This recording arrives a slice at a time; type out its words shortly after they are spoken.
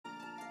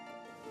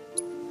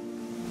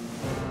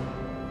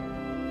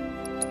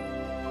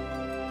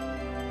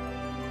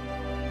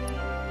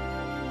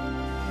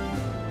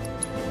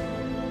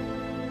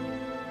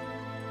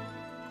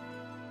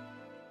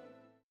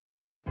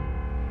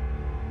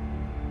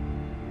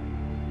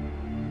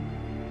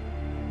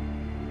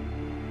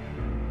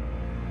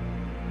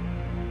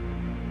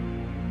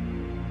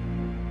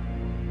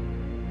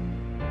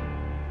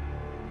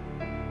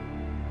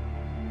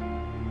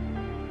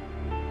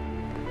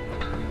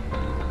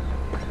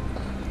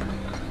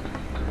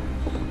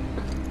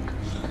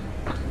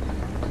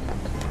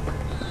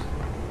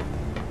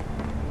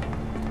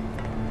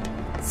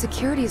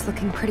Security's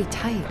looking pretty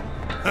tight.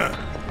 Huh.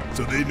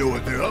 So they know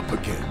what they're up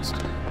against.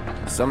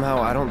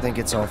 Somehow, I don't think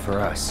it's all for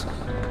us.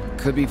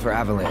 Could be for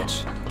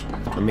Avalanche.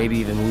 Or maybe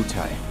even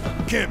Wutai.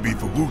 Can't be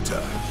for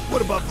Wutai.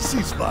 What about the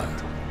ceasefire?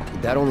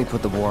 That only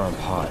put the war on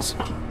pause.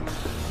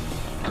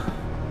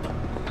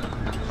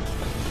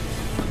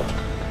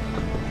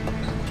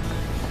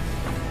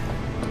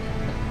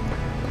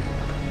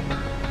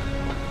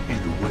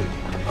 Either way,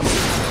 I'm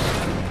gonna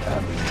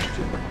Avalanche.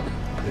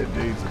 Their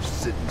days of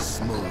sitting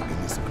smug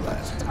in this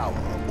glass tower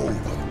are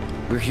over.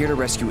 We're here to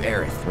rescue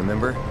Aerith,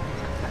 remember?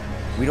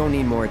 We don't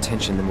need more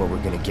attention than what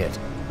we're gonna get.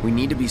 We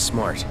need to be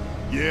smart.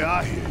 Yeah,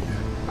 I hear you.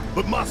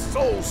 But my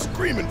soul's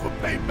screaming for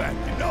payback,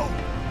 you know?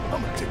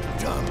 I'm a ticking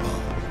time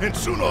bomb. And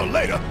sooner or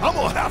later, I'm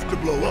gonna have to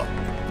blow up.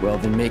 Well,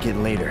 then make it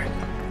later.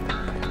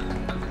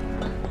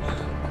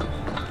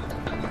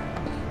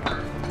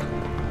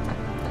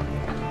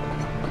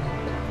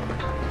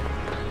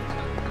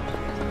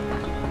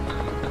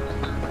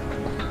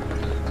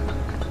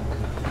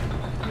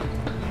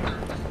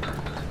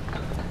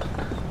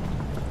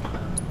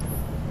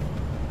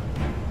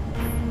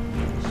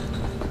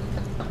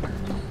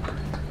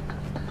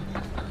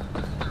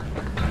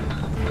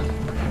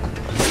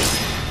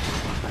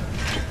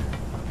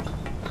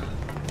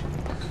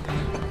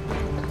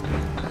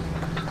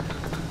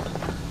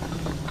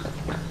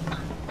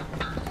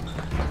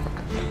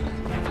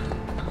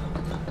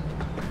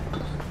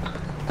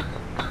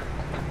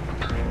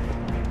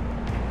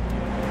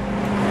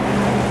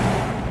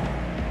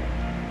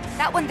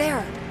 That one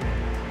there.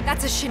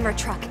 That's a Shinra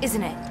truck,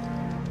 isn't it?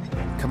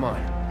 Come on.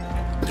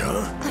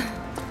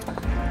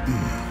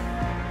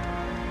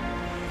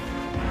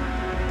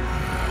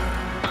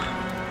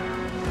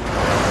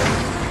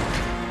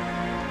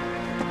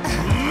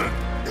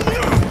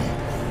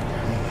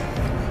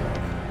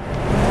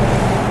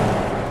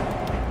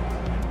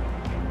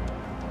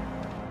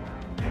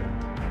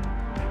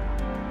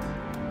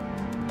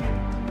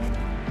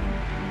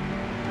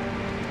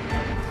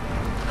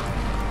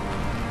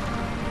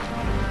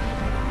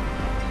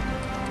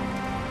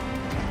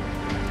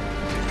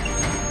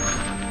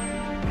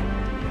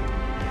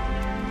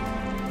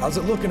 How's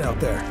it looking out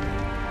there?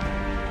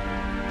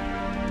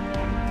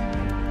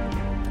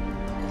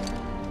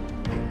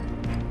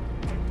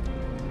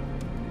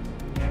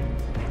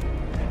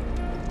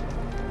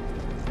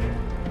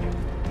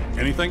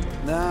 Anything?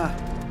 Nah.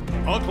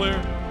 All clear.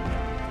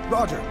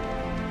 Roger.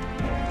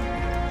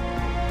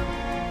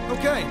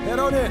 Okay, head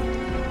on in.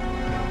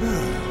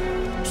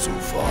 So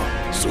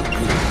far, so good.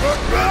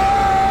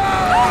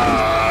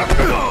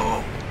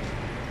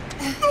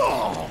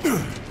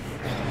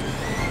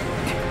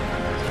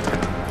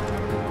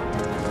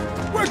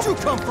 Where'd you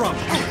come from?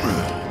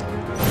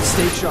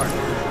 Stay sharp.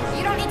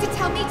 You don't need to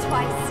tell me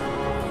twice.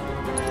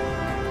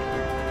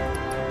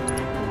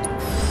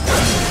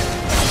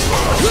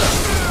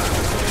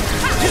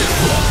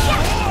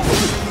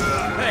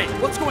 Hey,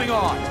 what's going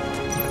on?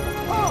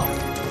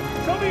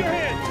 Show me your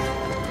hands!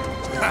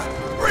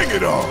 Bring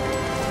it on!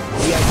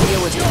 The idea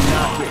was to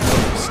not get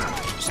noticed.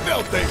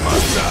 Stealth ain't my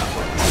style.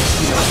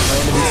 You don't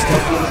plan to be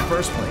stealthy in the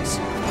first place.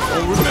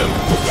 Oh, remember,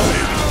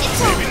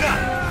 maybe not.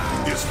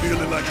 It's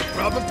feeling like a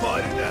proper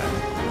party now.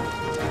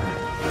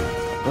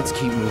 Let's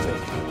keep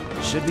moving.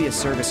 Should be a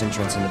service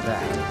entrance in the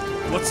back.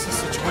 What's the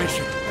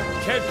situation?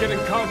 Can't get in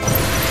contact.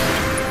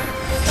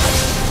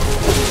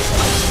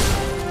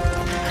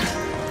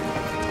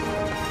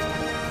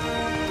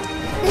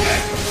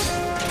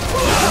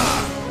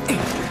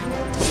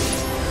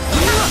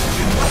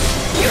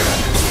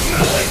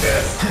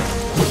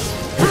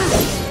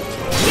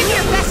 Give me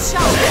your best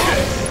shot.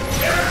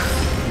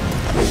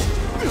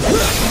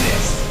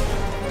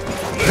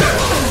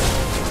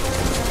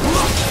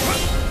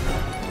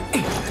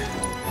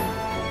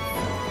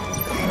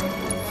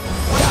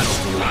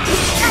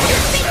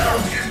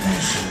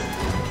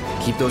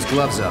 Keep those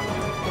gloves up.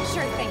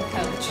 Sure thing,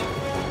 Coach.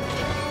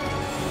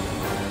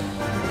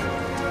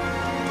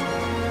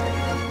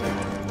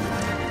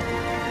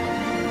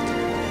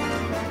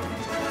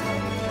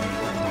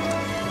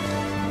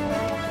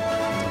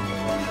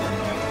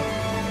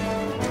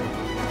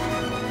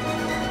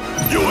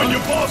 You and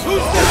your boss are all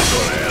gonna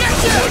answer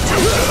for what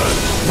you've done.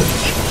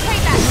 It's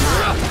payback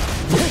time.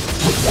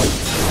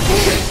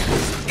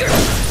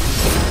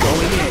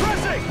 Going in.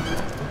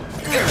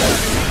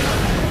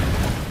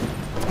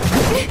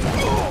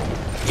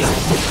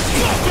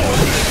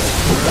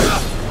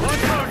 On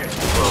target!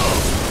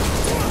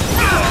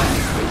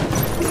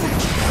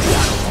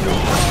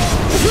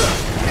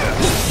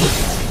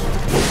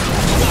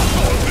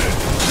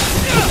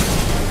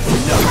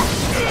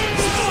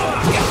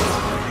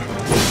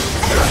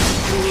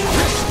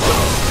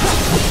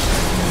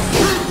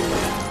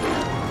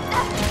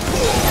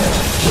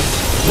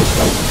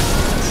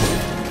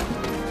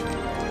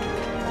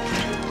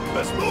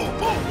 Let's move,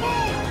 move!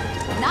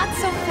 Not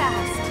so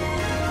fast.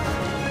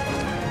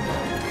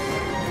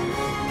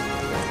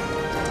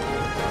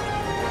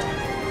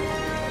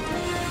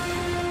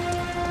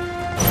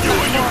 You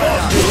and your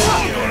boss are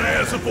all gonna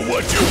answer for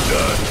what you've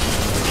done.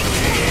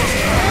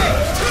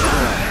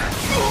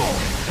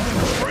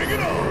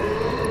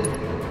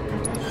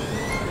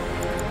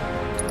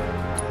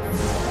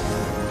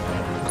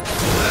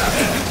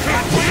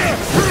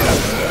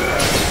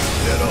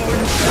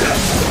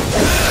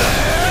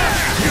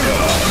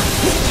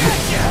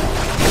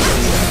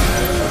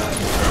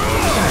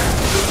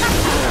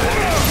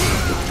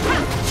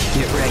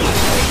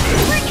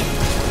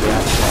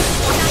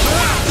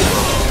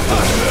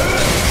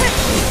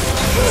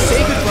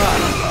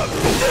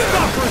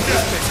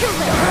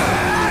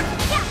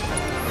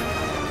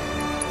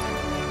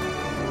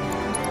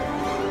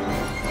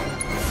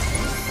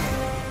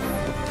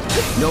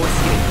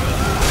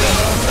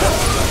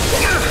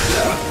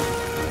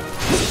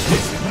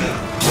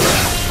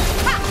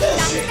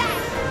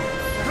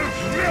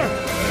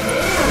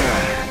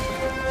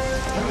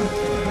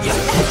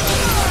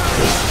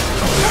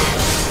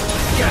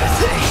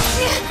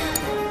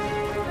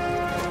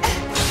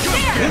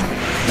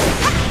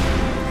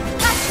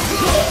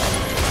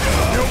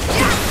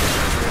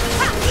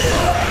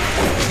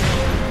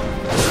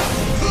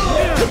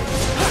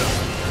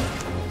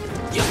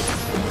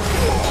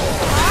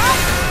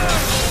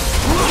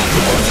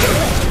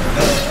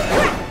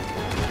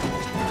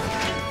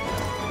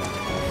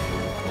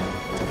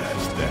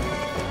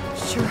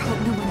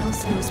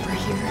 knows we're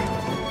here.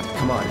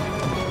 Come on,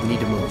 we need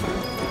to move.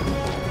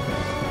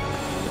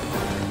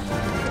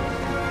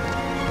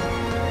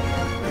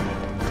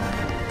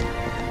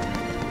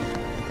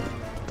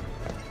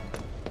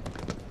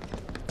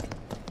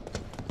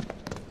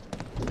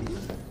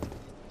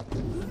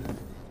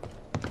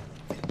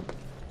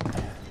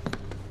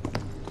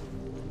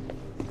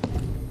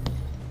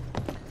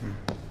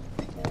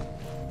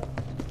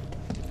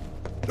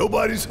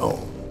 Nobody's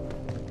home.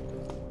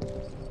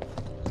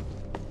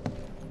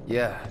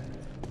 Yeah.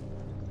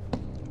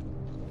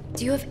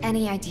 Do you have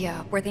any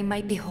idea where they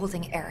might be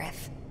holding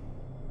Aerith?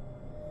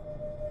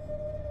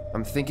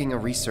 I'm thinking a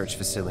research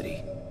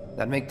facility.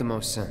 That'd make the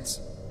most sense.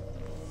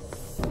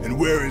 And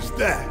where is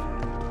that?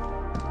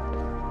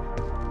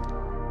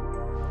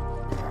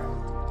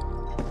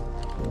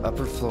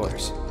 Upper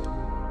floors.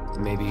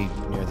 Maybe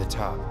near the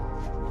top.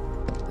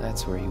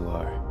 That's where you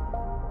are.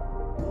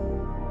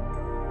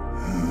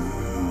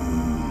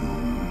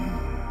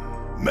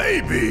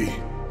 Maybe.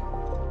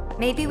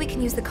 Maybe we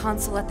can use the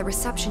console at the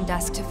reception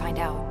desk to find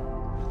out.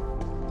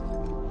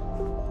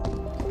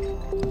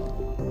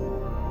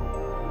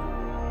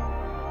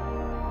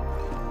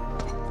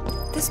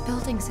 This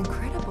building's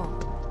incredible.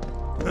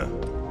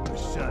 A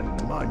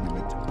shining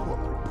monument to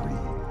corporate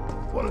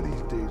greed. One of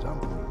these days I'm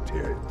gonna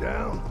tear it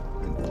down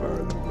and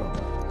burn the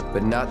rubble.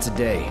 But not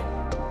today.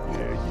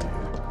 Yeah.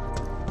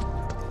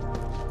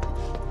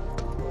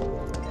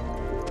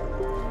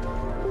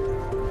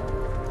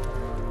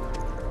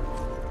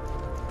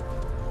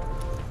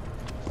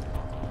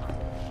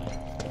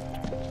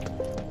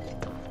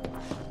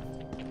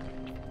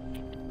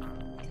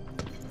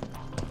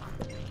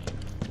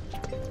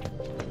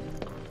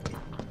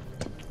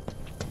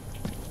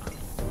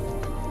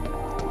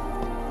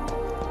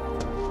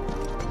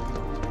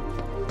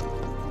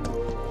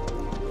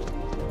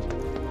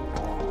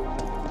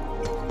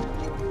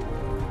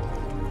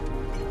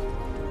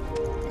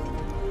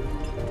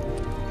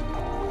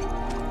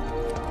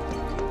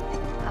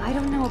 I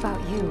don't know about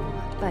you,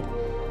 but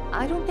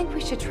I don't think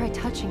we should try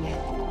touching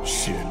it.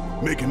 Shit,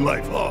 making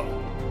life hard.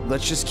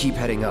 Let's just keep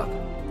heading up.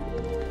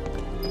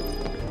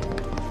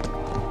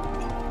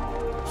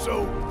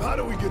 So, how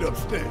do we get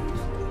upstairs?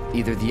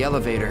 Either the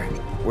elevator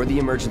or the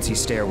emergency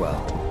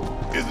stairwell.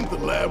 Isn't the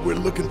lab we're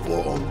looking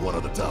for on one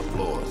of the top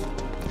floors?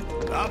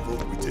 I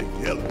vote we take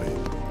the elevator.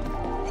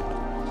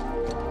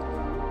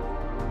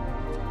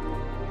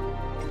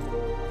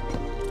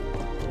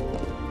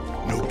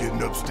 No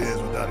getting upstairs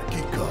without a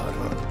key card,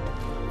 huh?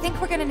 Think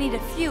we're gonna need a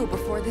few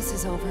before this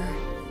is over.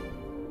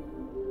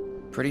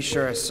 Pretty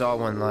sure I saw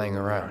one lying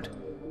around.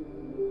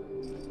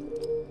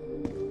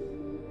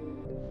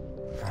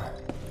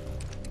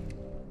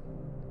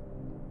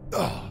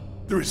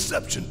 The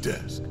reception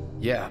desk.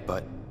 Yeah,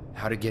 but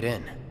how to get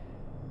in?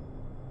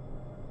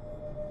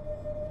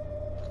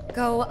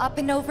 Go up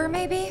and over,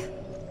 maybe?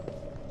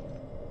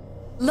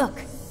 Look.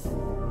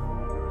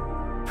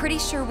 Pretty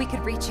sure we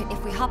could reach it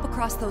if we hop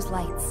across those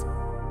lights.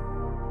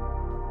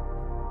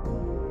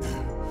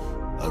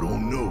 I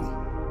don't know.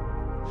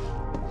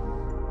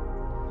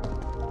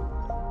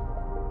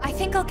 I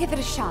think I'll give it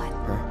a shot.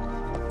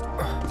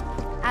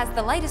 As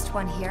the lightest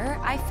one here,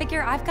 I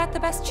figure I've got the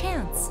best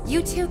chance.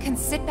 You two can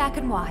sit back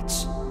and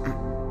watch.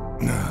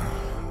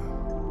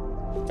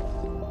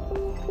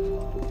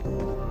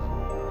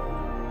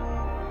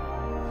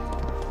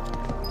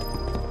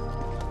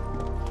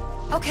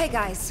 Okay,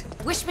 guys.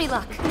 Wish me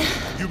luck.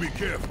 You be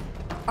careful.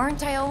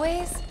 Aren't I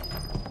always?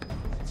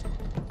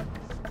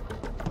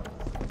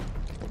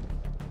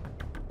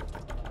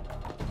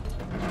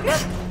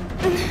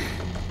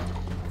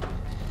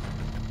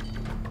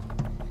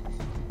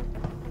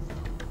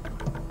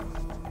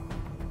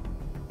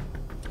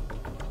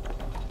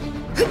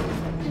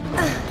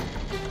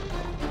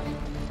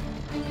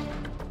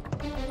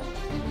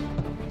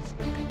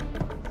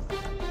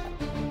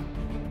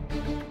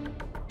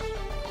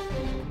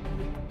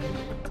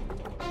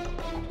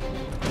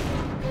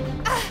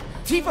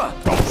 Tifa!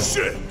 Oh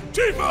shit!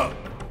 Tifa!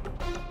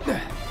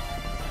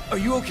 Are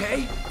you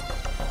okay?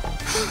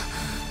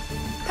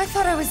 I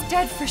thought I was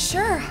dead for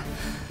sure.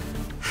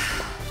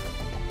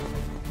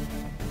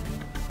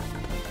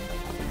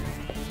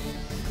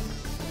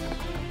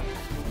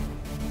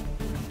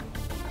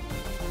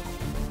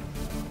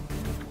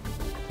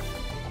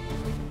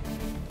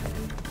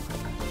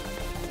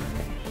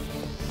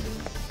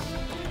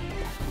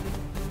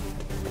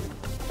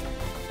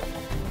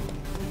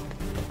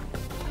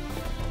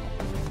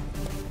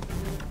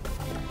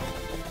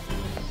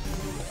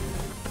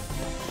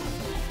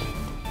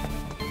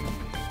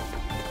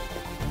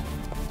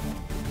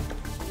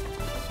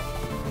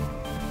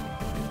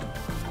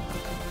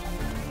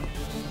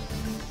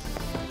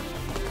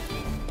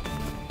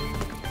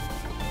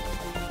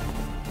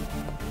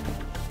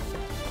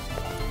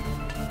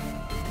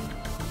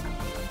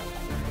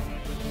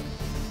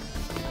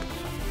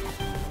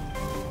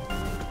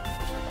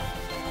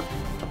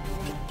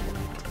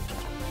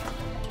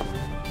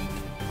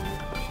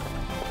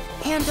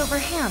 Hand over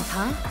hand,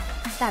 huh?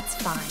 That's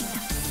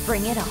fine.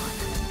 Bring it on.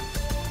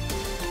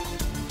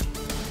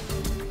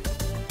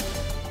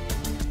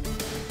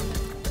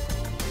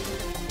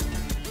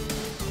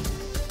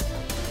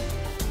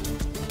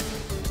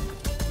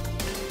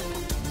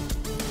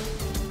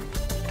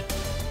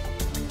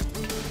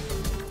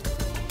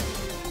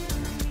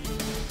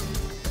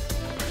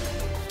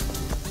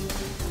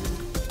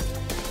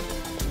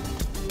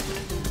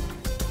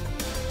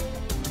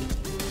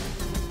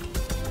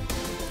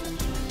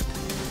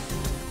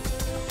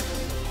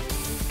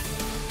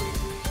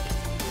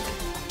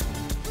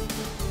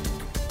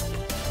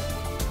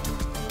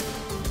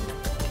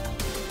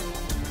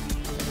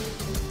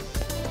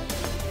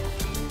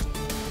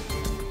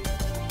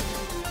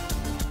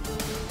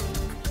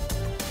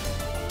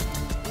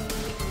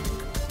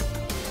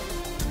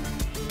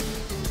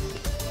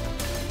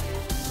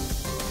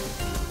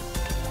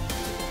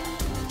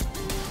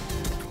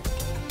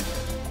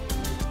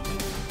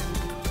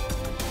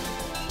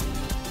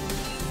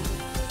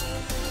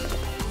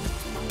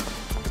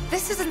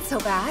 this isn't so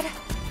bad.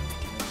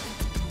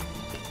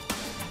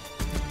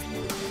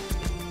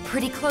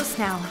 Pretty close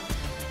now.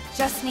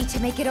 Just need to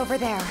make it over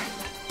there.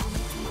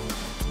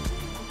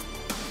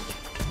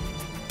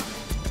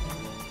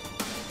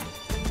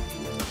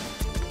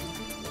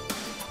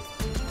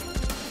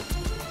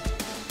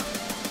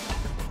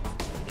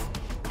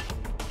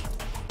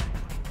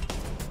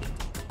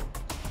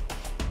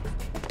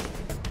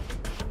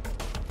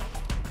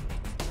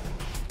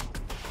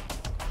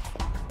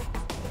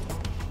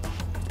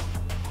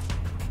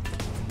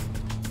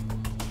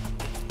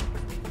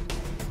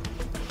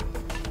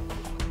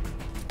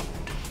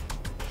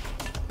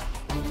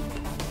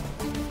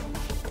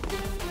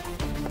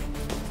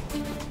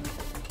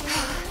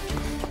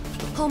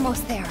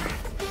 Almost there.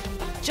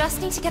 Just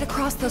need to get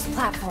across those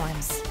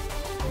platforms.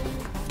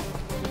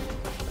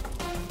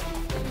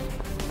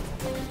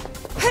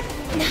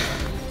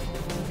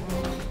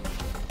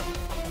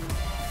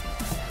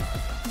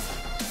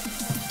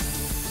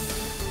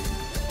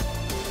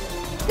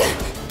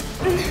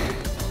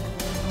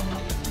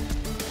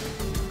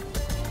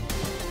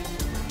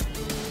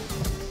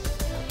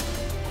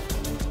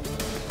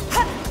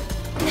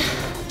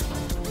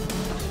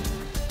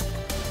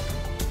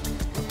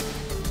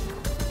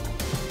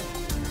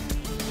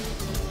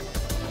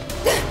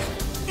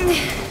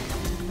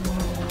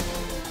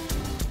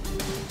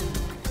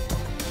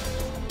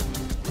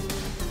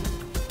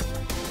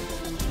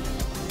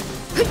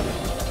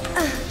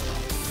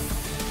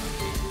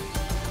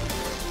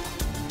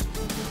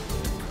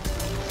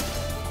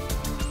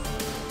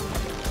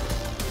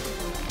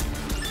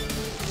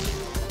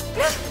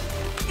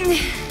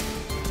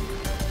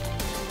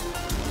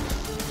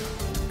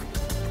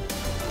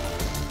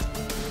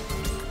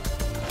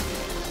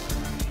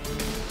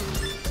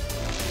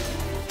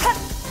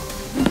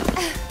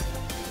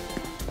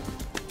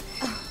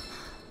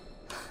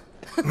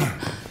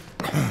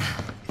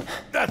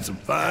 That's some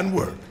fine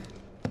work.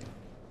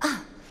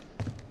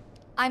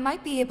 I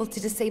might be able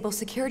to disable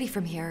security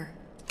from here.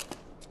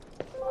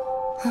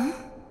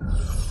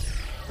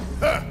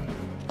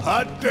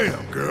 Hot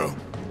damn, girl.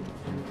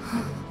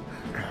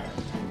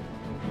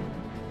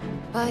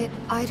 But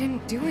I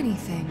didn't do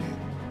anything.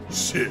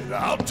 Shit,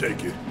 I'll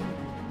take it.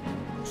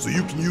 So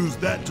you can use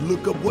that to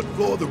look up what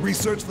floor the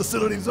research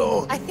facility's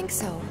on? I think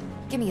so.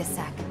 Give me a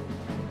sec.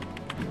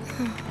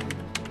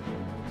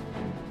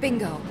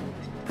 Bingo.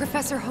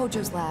 Professor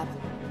Hojo's lab.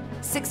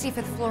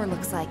 65th floor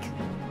looks like.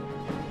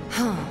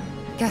 Huh.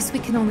 Guess we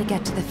can only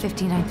get to the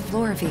 59th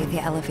floor via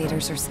the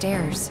elevators or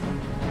stairs.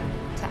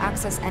 To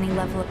access any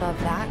level above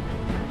that,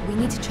 we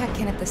need to check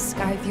in at the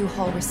Skyview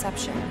Hall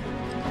reception.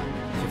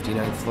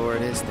 59th floor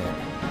it is then.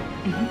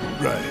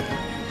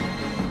 Right.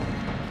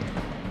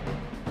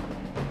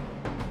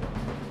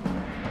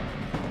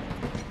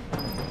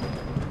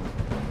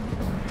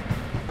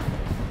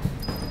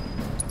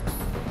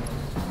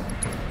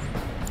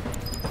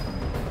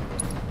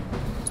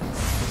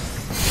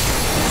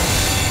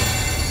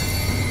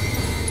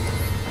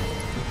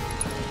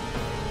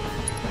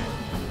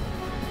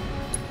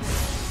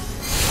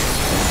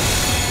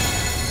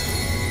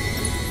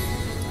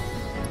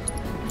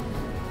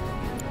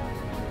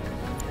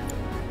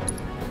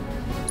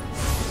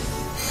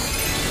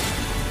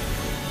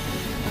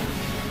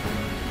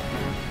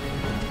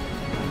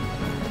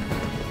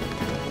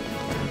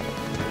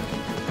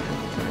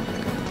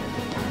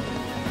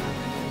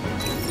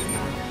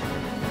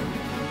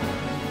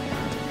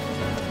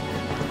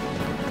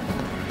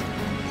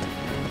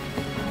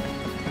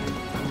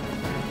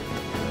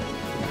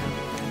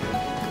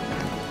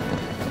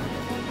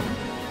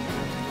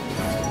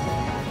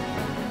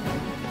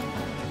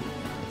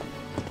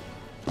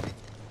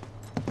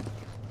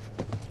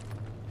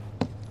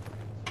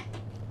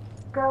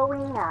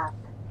 Going up.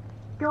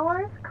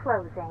 Doors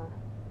closing.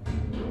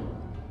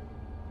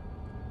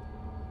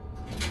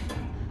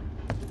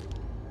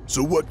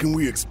 So what can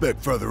we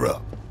expect further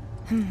up?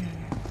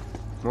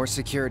 More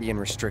security and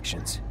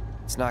restrictions.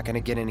 It's not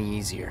gonna get any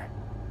easier.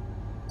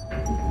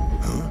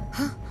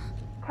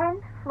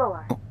 10th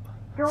floor.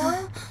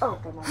 Doors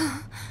opening.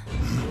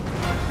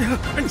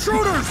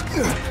 Intruders!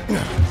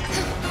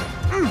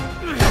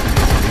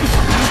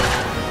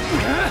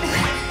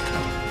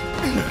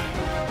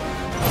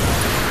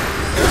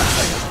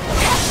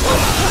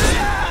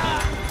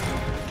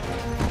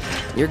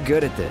 You're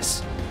good at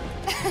this.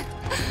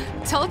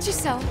 Told you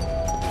so.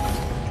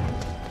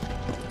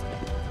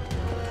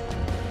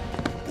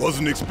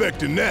 Wasn't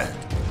expecting that.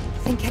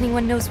 Think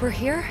anyone knows we're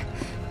here?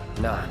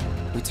 Nah,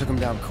 we took him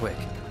down quick.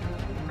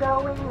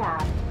 Going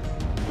up.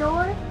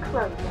 Doors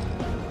closing.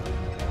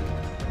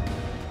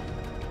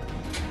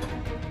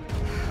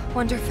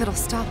 Wonder if it'll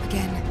stop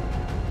again.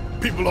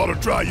 People ought to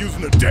try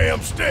using the damn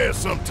stairs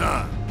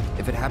sometime.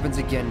 If it happens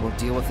again, we'll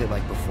deal with it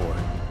like before.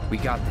 We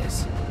got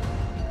this.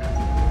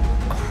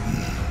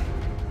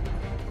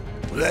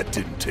 Well, that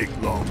didn't take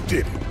long,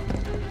 did it?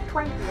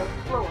 20th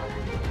floor.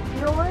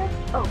 Doors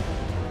open.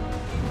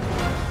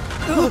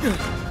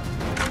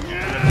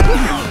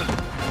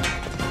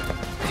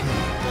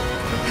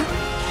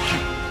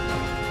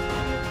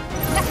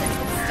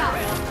 Stop.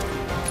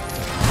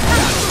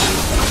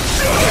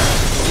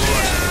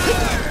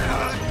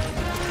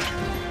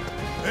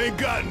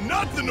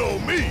 Nothing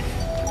on me!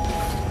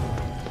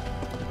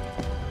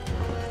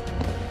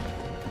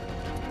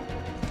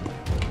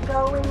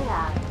 Going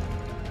up.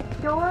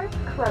 Doors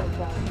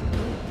closing.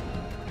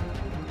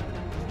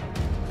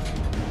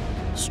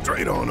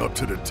 Straight on up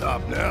to the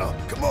top now.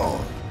 Come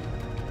on.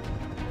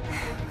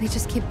 We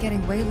just keep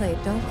getting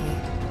waylaid, don't we?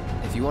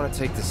 If you want to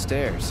take the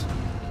stairs.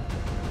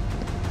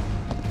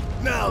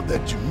 Now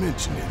that you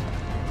mention it,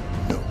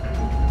 no.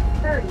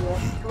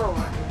 30th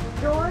floor.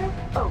 Doors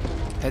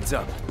open. Heads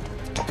up.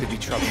 Could be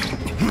trouble.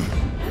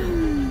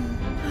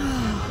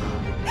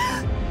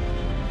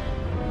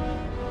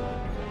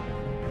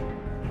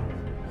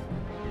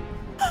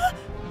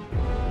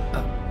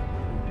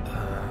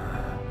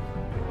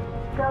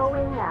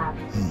 Going up.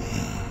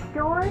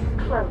 Doors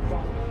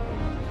closing.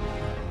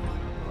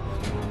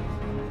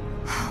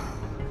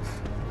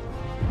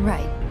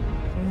 Right.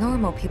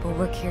 Normal people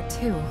work here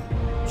too.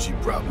 She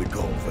probably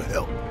called for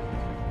help.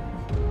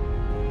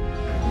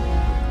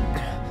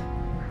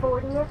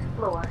 40th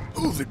floor.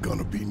 Who's it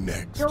gonna be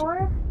next?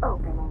 Doors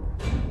opening.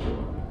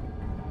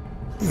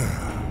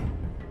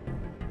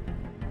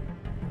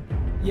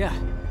 Yeah.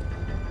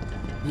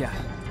 Yeah,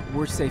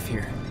 we're safe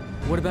here.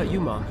 What about you,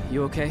 Mom?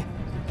 You okay?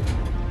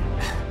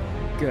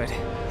 Good.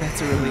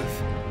 That's a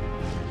relief.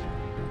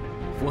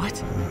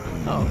 What?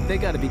 Oh, they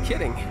gotta be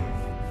kidding.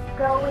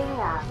 Going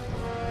up.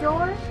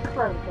 Doors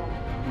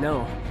closing.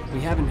 No, we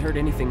haven't heard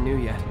anything new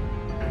yet.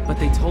 But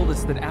they told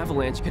us that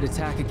Avalanche could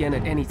attack again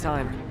at any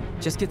time.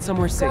 Just get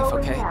somewhere safe,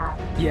 Going okay? up.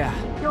 Yeah,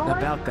 Doors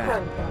about that.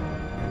 closing.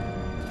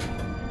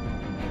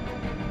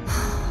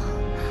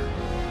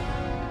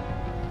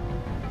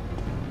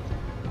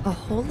 A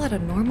whole lot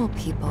of normal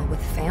people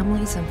with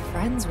families and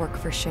friends work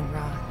for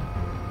Shinra.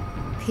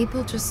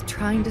 People just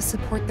trying to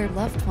support their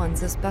loved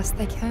ones as best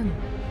they can.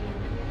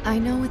 I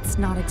know it's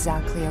not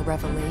exactly a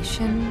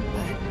revelation,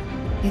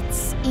 but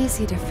it's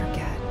easy to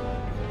forget.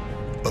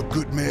 A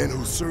good man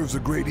who serves a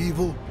great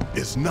evil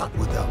is not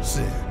without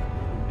sin.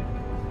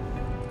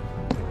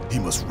 He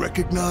must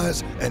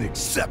recognize and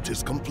accept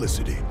his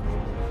complicity.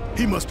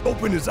 He must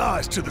open his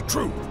eyes to the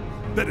truth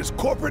that his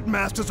corporate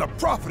masters are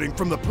profiting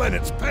from the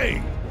planet's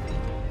pain.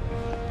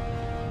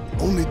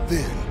 Only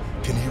then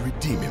can he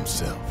redeem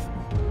himself.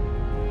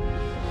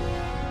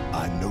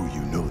 I know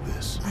you know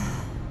this.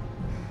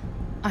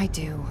 I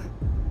do.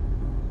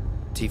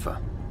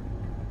 Tifa.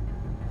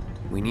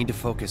 We need to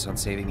focus on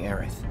saving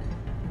Aerith.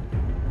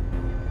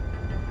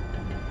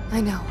 I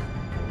know.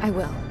 I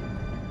will.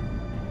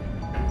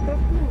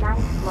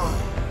 59th floor.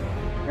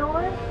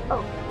 Doors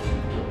open.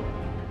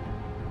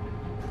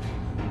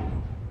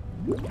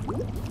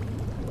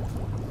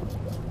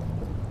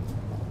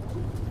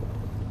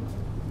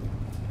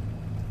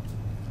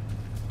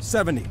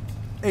 $70,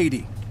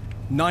 $80,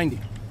 $90,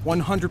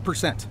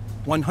 100%,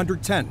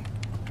 110.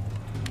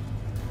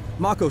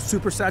 Mako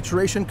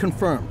supersaturation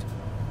confirmed.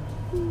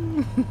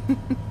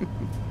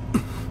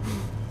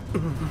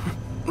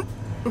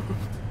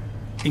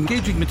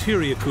 Engaging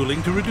materia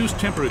cooling to reduce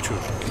temperature.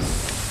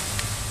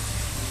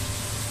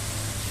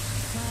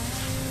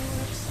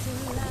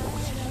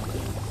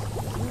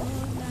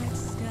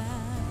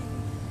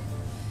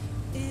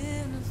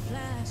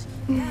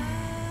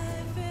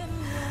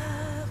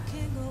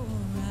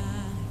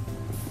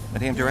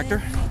 Madame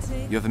Director,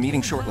 you have a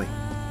meeting shortly.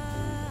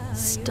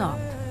 Stop.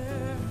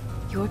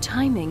 Your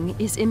timing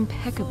is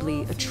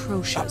impeccably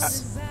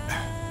atrocious.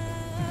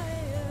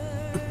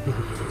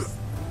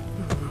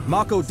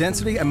 Mako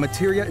density and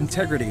materia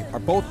integrity are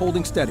both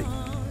holding steady.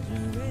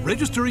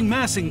 Registering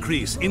mass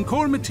increase in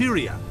core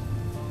materia.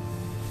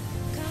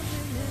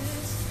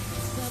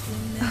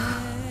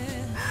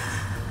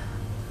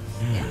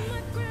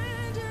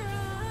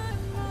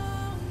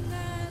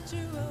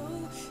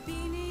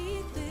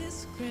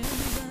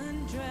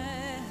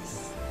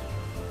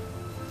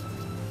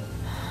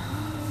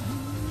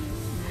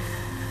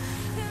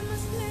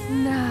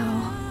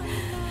 Now,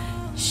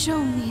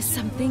 show me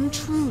something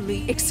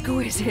truly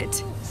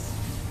exquisite.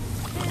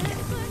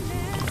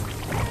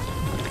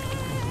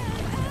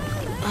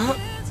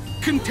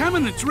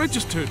 Contaminants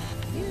registered.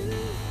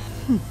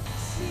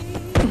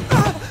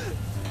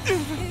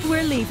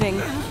 We're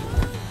leaving.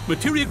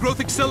 Materia growth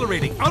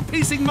accelerating,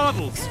 outpacing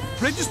models.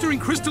 Registering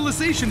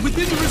crystallization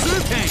within the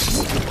reserve tanks.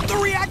 The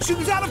reaction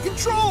is out of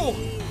control!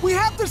 We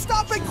have to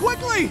stop it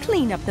quickly!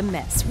 Clean up the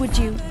mess, would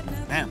you?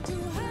 Ma'am.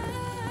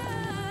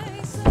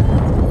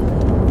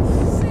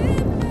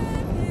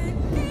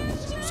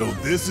 So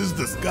this is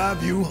the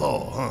Skyview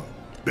Hall, huh?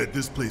 Bet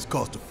this place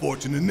cost a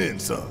fortune and then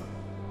some.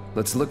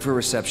 Let's look for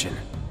reception.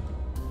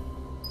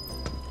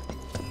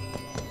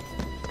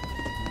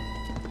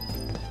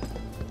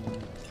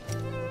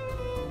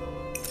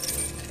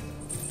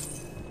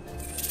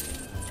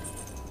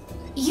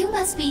 You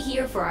must be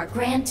here for our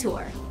grand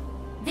tour.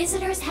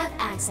 Visitors have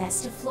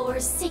access to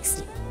floors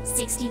 60,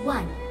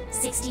 61,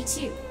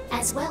 62,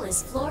 as well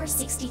as floor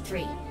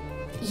 63.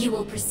 You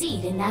will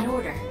proceed in that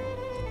order.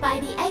 By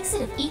the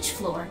exit of each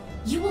floor,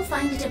 you will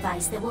find a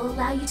device that will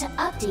allow you to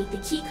update the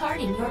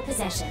keycard in your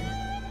possession,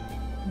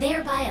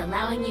 thereby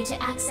allowing you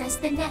to access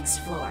the next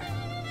floor.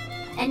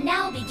 And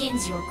now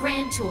begins your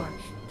grand tour.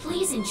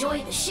 Please enjoy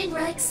the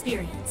Shinra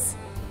experience.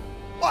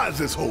 Why's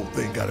this whole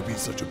thing gotta be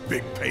such a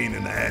big pain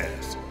in the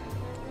ass?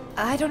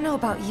 I don't know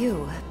about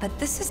you, but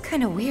this is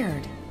kind of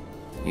weird.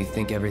 You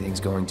think everything's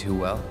going too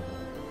well?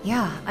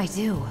 Yeah, I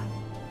do.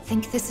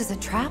 Think this is a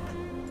trap?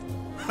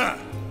 Ha!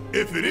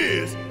 If it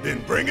is,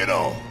 then bring it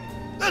on.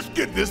 Let's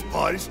get this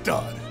party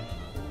started.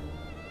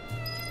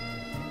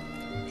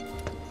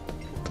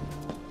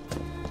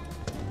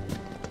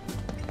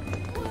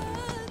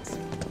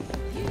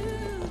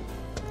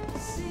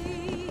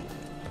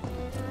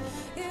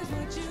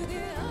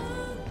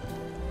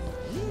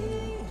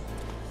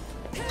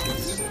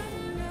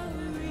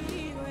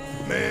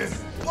 Man,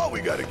 why we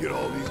gotta get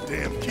all these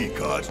damn key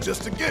cards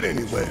just to get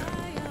anywhere?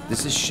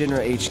 This is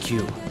Shinra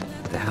HQ.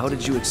 The hell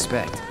did you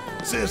expect?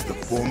 Says the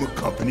former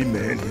company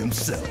man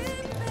himself.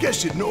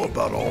 Guess you'd know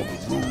about all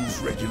the rules,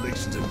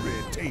 regulations, and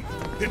red tape.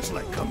 It's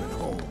like coming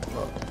home,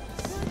 huh?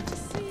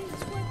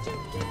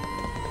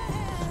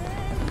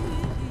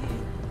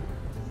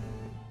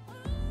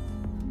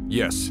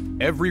 Yes,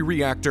 every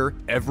reactor,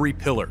 every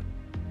pillar.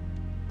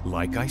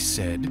 Like I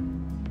said,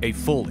 a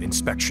full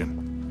inspection.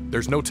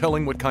 There's no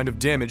telling what kind of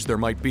damage there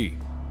might be.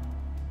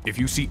 If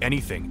you see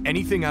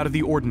anything out of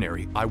the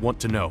ordinary, I want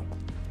to know.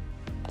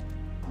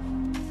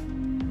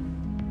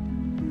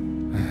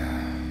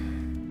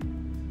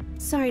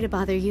 Sorry to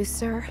bother you,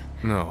 sir.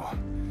 No,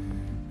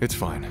 it's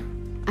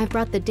fine. I've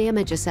brought the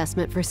damage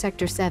assessment for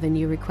Sector 7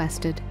 you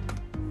requested.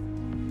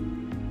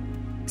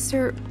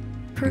 Sir,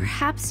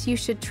 perhaps you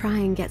should try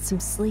and get some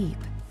sleep.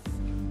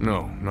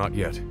 No, not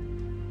yet.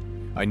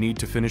 I need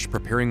to finish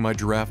preparing my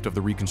draft of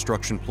the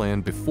reconstruction plan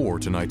before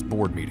tonight's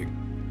board meeting.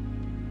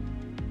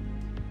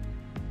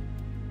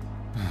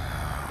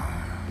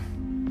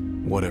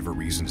 Whatever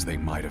reasons they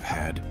might have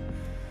had,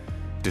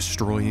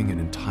 destroying an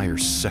entire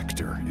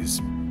sector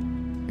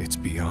it's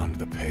beyond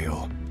the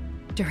pale.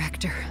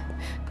 Director,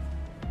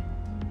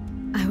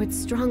 I would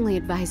strongly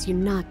advise you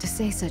not to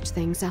say such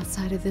things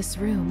outside of this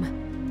room.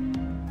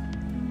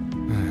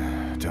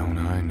 Don't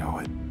I know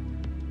it?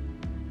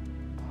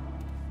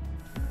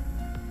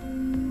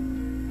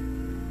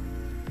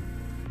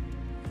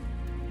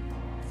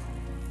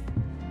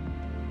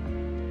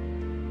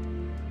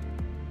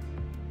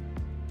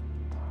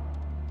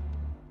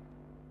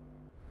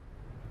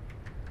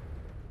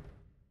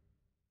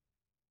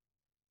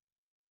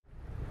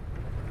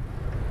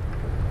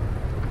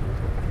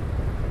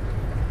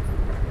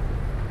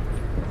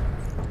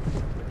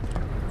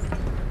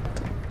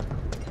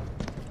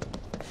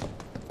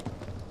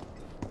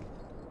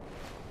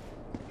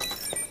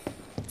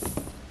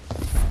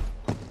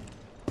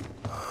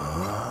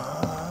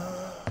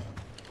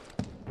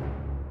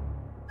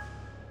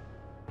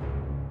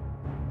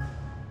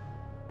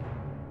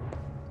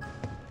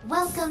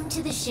 Welcome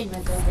to the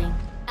Shinra building,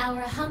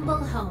 our humble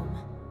home.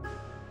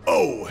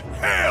 Oh,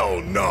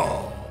 hell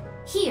no!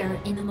 Here,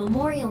 in the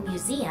Memorial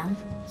Museum,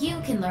 you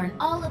can learn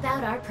all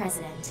about our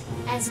president,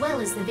 as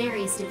well as the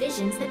various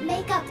divisions that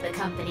make up the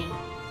company.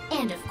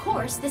 And of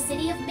course, the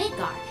city of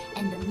Midgar,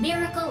 and the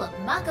miracle of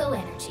Mako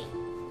energy.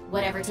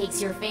 Whatever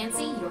takes your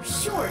fancy, you're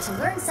sure to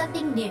learn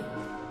something new.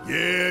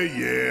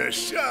 Yeah,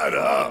 shut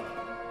up!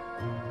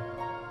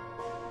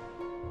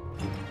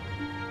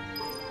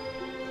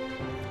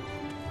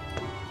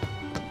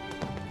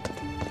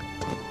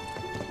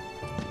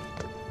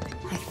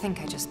 I think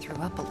I just threw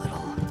up a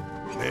little.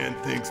 Man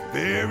thinks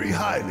very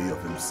highly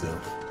of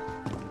himself.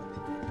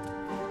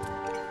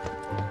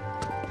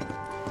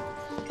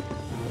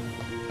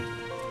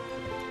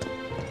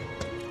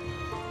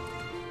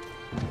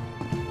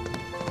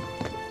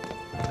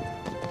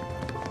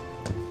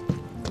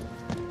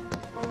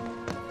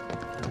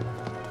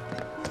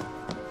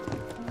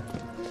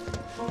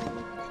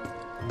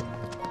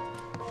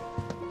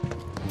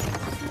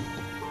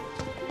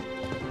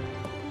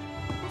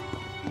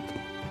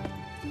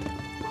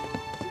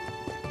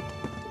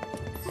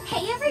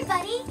 Hey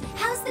everybody!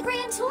 How's the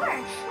grand tour?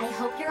 I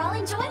hope you're all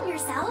enjoying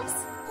yourselves.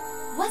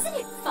 Wasn't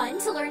it fun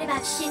to learn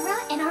about Shinra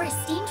and our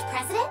esteemed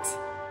president?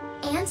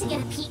 And to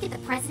get a peek at the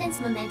president's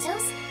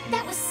mementos?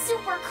 That was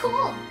super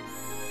cool!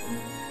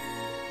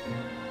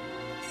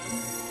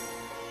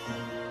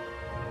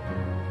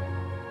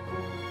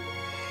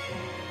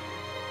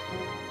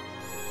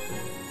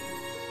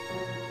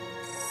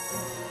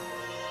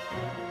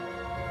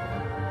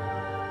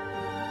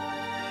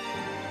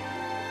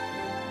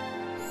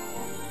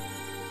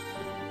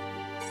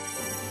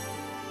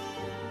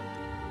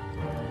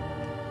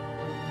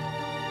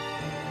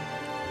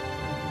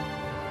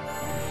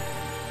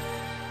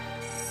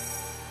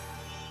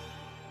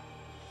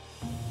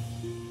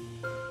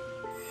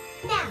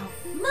 Now,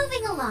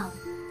 moving along.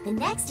 The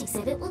next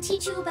exhibit will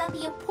teach you about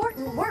the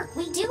important work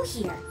we do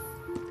here,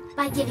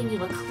 by giving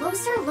you a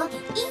closer look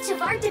at each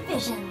of our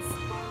divisions.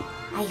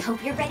 I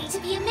hope you're ready to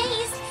be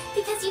amazed,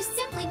 because you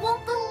simply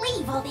won't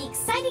believe all the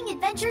exciting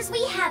adventures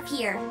we have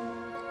here.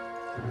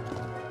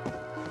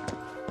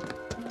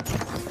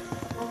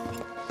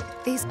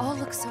 These all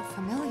look so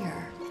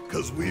familiar.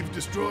 'Cause we've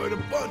destroyed a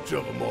bunch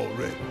of them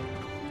already.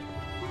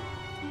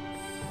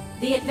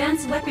 The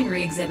advanced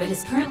weaponry exhibit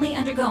is currently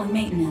undergoing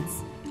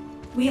maintenance.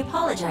 We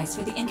apologize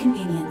for the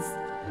inconvenience.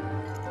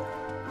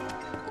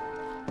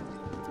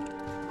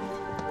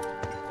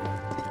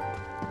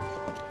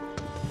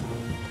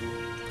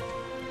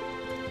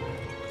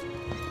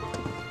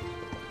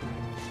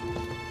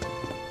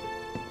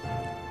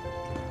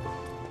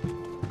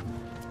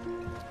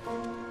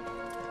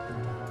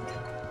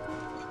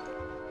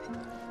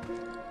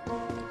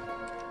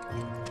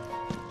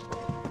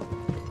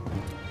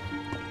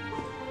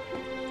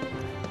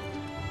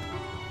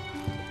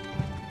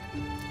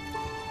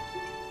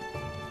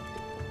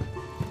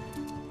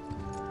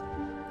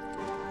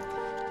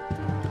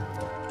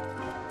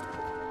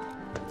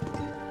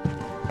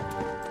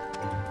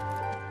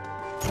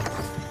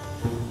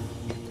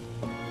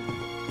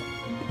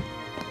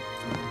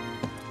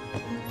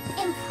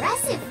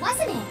 Impressive,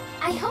 wasn't it?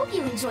 I hope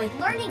you enjoyed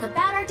learning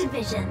about our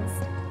divisions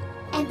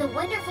and the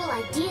wonderful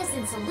ideas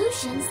and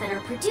solutions that are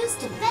produced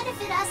to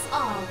benefit us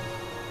all.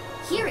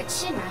 Here at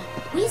Shinra,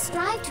 we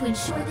strive to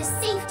ensure the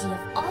safety of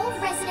all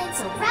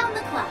residents around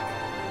the clock.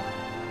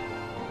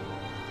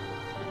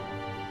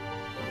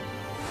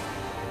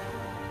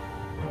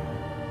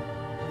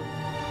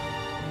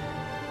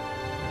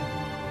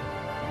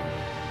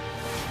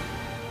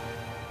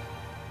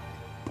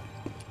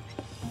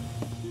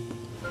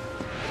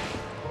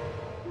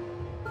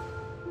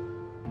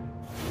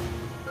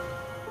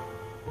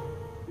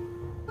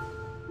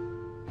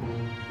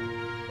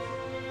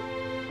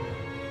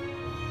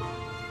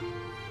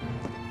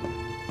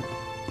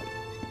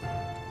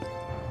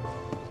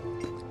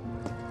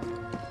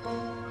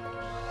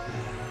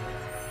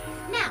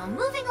 Now,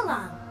 moving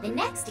along, the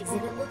next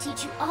exhibit will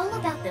teach you all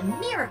about the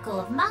miracle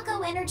of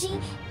Mako energy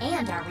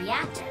and our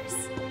reactors,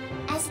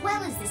 as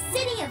well as the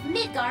city of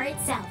Midgar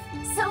itself.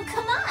 So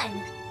come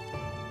on!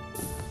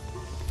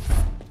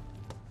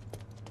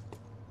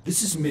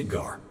 This is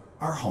Midgar,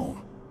 our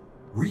home,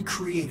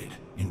 recreated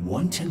in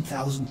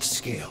 1/10,000th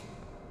scale.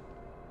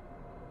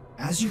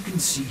 As you can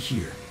see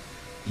here,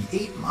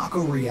 the 8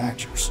 Mako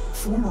reactors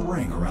form a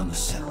ring around the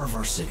center of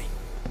our city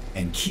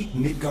and keep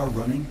Midgar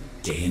running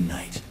day and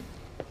night.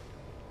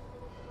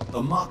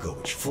 The Mako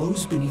which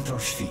flows beneath our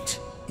feet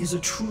is a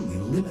truly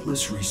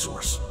limitless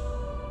resource.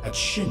 At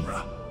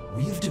Shinra,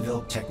 we have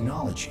developed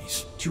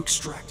technologies to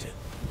extract it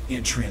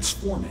and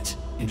transform it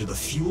into the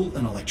fuel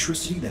and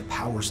electricity that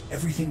powers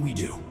everything we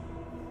do.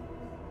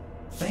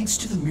 Thanks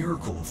to the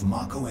miracle of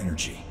Mako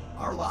energy,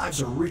 our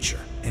lives are richer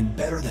and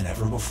better than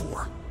ever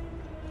before.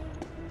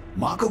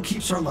 Mako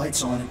keeps our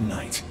lights on at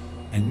night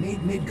and made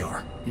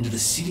Midgar into the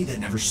city that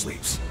never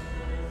sleeps.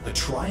 A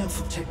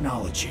triumph of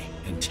technology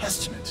and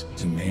testament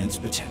to man's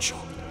potential.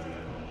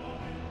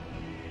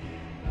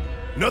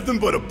 Nothing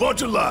but a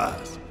bunch of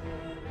lies.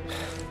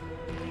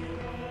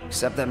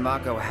 Except that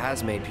Mako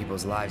has made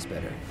people's lives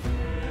better.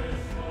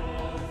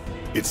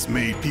 It's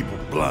made people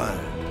blind.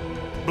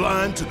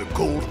 Blind to the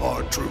cold,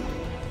 hard truth.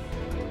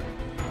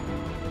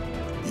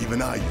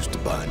 Even I used to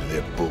buy into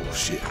their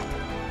bullshit.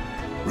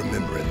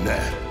 Remembering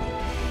that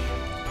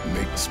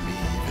makes me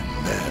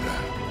even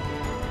madder.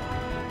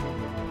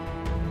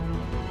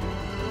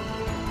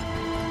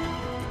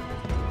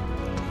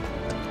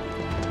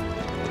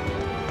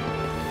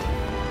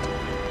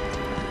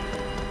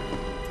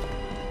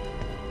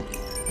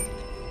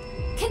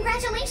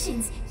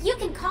 Congratulations! You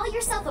can call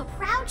yourself a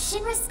proud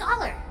Shinra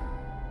scholar.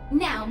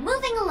 Now,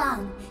 moving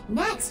along.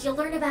 Next, you'll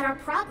learn about our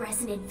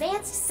progress in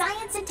advanced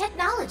science and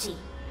technology.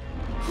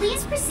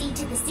 Please proceed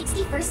to the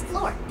 61st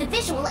floor, the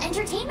Visual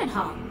Entertainment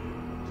Hall.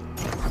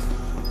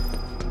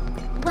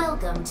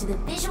 Welcome to the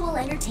Visual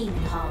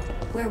Entertainment Hall,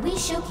 where we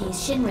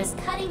showcase Shinra's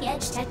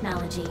cutting-edge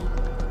technology.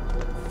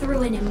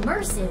 Through an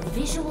immersive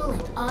visual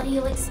and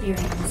audio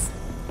experience,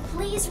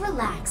 please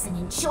relax and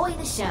enjoy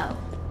the show.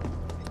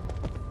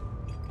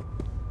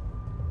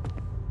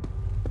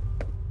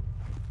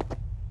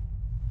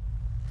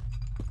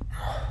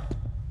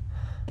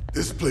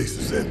 This place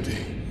is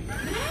empty.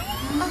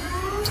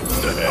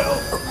 What the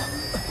hell?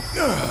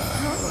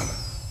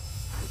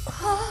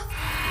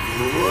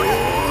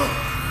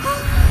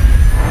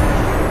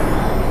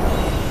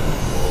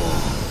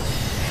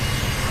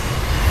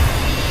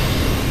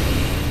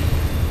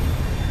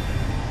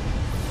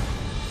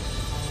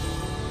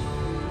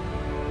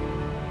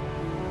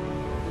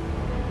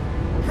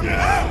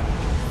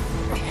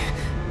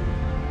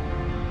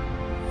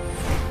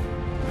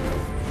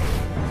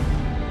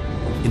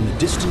 In the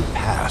distant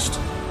past,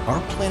 our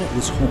planet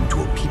was home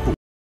to a people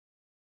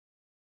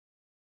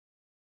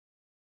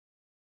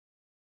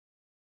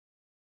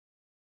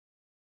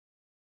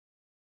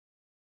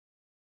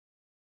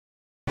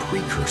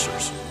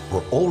precursors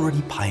were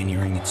already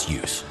pioneering its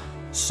use.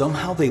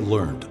 Somehow they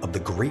learned of the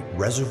great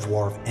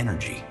reservoir of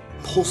energy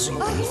pulsing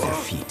beneath their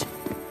feet.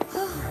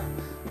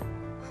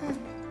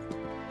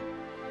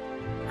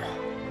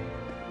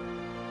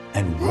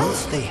 And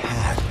once they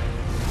had,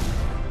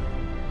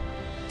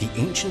 the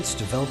ancients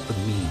developed the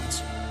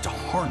means to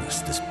harness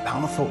this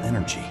bountiful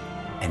energy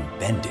and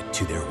bend it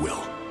to their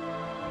will.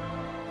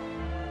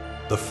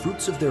 The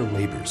fruits of their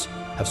labors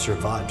have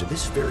survived to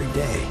this very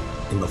day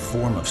in the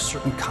form of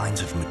certain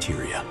kinds of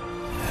materia.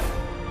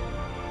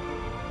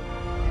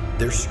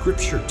 Their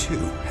scripture, too,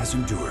 has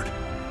endured.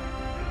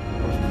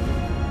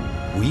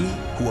 We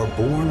who are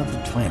born of the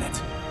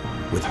planet,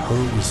 with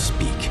her we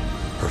speak,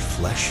 her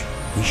flesh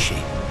we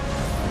shape.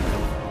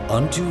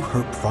 Unto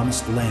her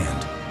promised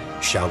land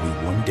shall we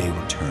one day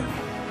return.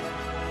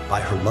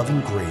 By her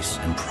loving grace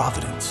and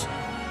providence,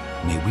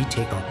 may we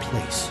take our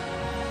place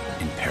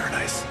in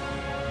paradise.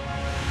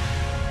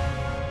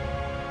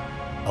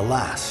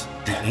 Alas,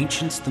 the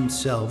ancients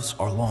themselves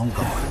are long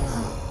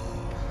gone.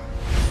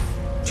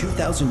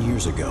 2,000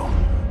 years ago,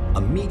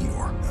 a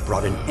meteor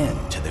brought an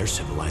end to their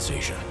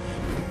civilization.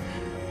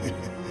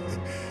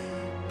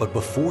 But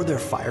before their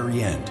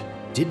fiery end,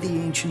 did the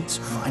ancients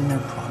find their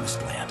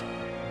promised land?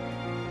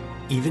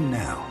 Even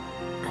now,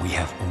 we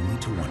have only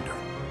to wonder.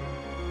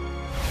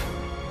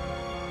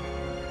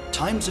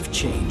 Times have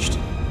changed,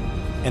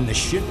 and the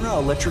Shinra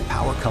Electric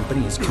Power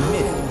Company is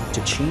committed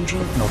to changing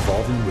and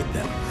evolving with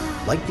them.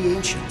 Like the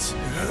ancients,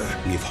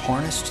 we have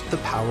harnessed the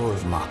power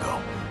of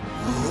Mako.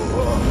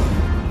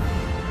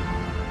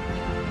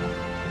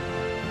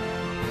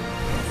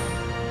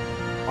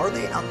 Are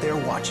they out there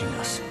watching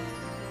us,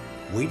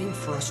 waiting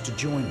for us to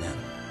join them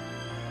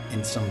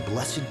in some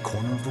blessed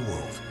corner of the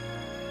world?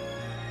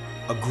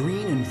 A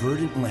green and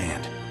verdant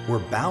land where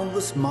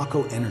boundless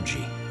Mako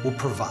energy will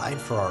provide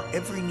for our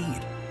every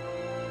need.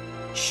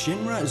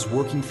 Shinra is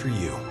working for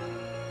you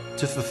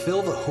to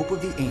fulfill the hope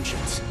of the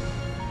ancients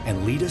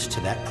and lead us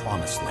to that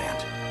promised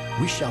land.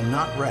 We shall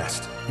not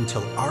rest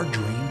until our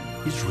dream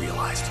is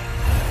realized.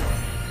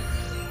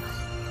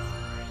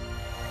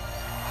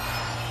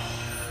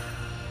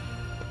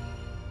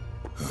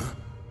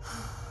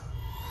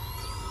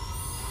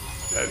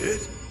 That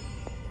it?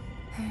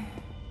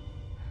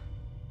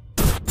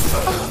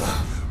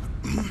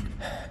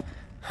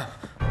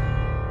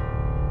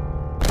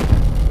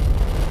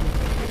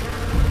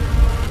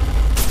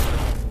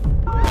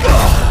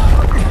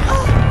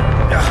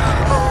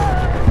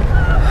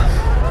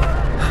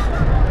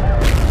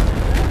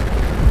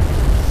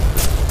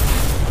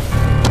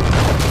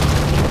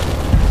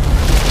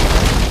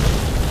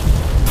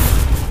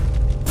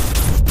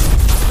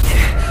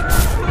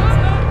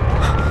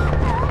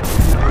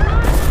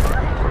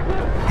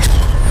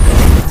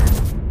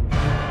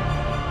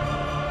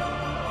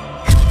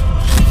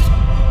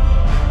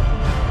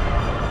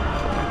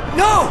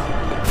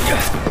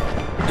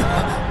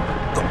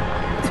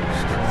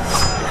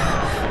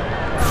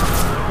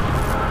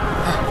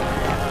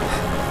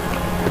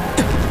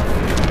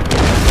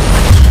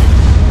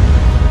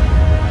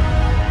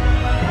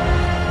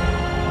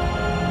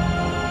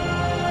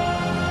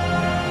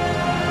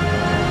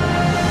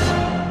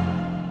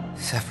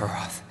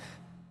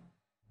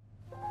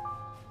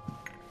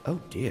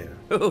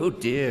 Oh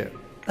dear,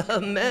 a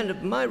man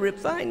of my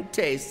refined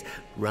taste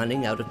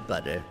running out of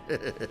butter.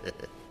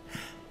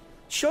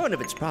 Shorn of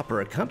its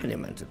proper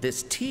accompaniment,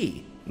 this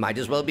tea might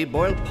as well be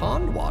boiled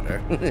pond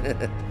water.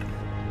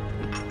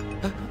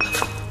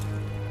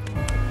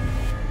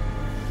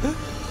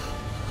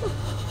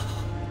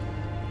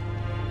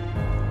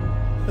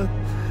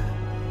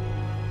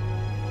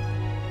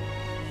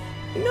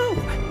 No,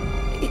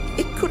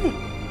 it couldn't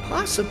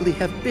possibly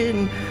have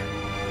been...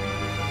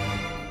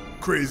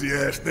 Crazy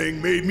ass thing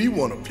made me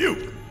want to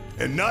puke.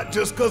 And not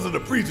just because of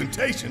the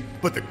presentation,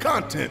 but the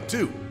content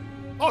too.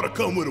 Ought to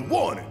come with a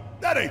warning.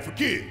 That ain't for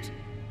kids.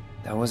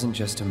 That wasn't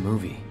just a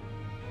movie.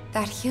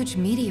 That huge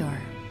meteor,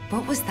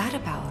 what was that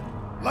about?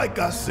 Like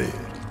I said,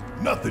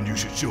 nothing you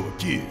should show a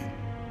kid.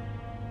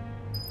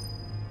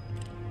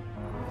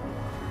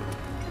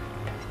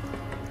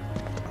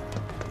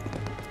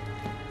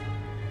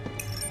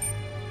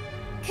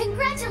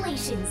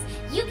 Congratulations!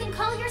 You can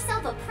call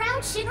yourself a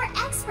proud Shinra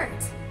expert!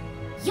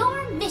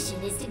 Your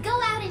mission is to go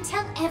out and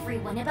tell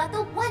everyone about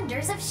the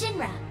wonders of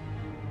Shinra.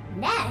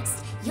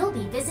 Next, you'll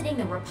be visiting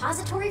the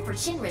repository for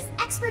Shinra's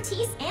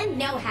expertise and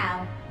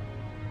know-how.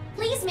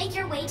 Please make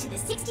your way to the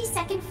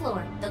 62nd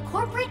floor, the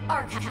corporate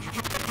archive.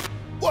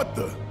 What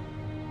the?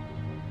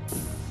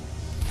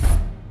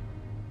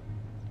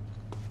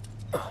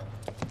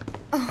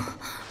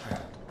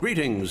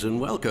 Greetings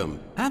and welcome.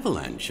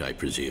 Avalanche, I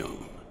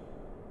presume.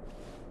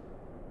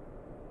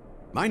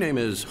 My name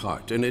is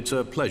Hart, and it's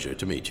a pleasure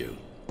to meet you.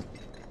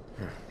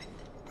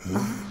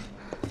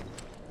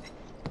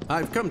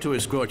 I've come to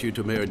escort you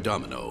to Mayor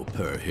Domino,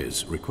 per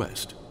his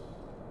request.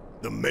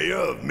 The mayor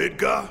of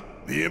Midgar?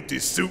 The empty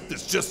suit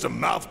that's just a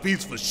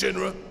mouthpiece for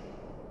Shinra?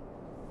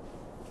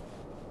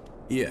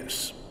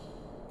 Yes.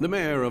 The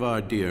mayor of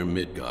our dear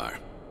Midgar.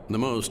 The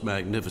most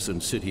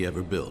magnificent city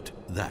ever built.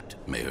 That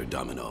Mayor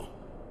Domino.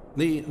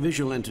 The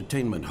visual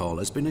entertainment hall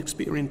has been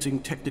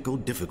experiencing technical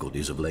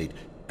difficulties of late,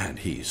 and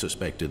he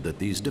suspected that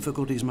these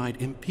difficulties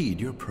might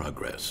impede your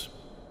progress.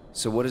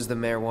 So what does the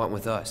mayor want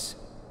with us?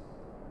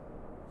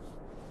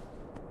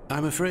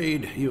 I'm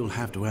afraid you'll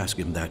have to ask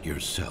him that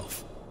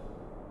yourself.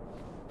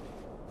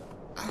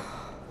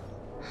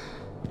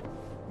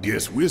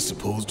 Guess we're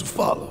supposed to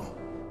follow.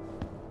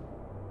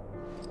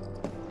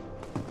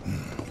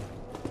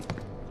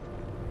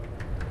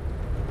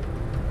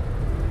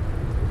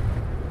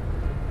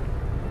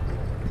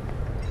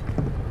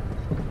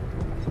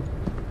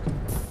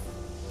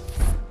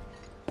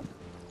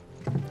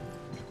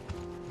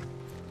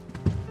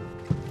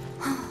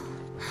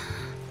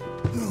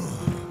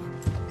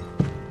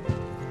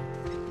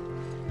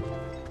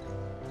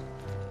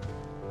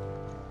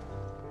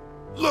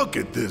 Look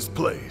at this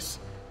place.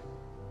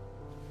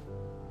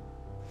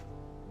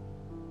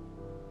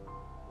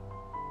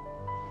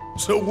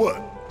 So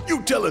what?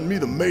 You telling me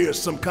the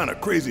mayor's some kind of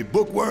crazy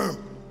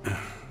bookworm?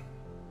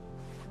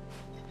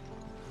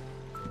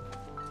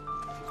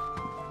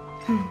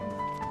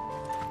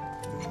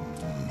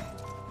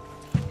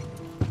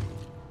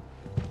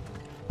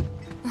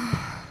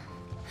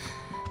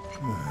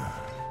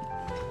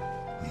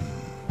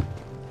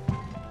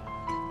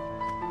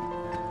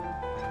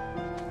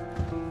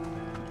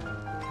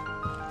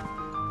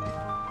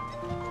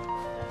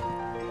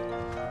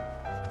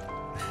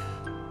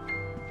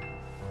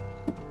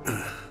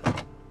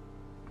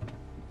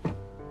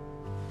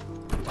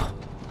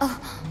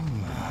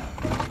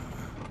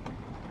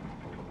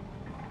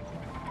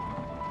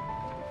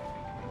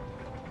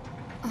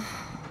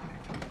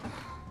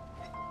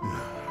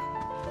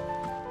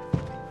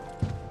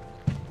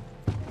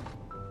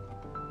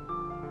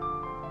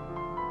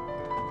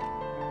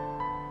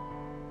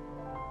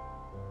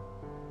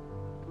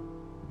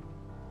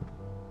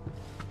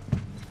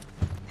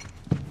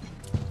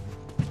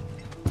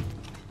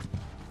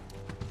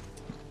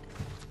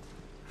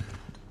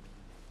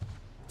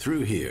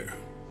 Through here.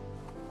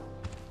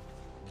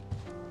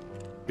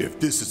 If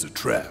this is a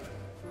trap,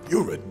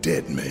 you're a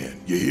dead man,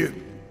 you hear?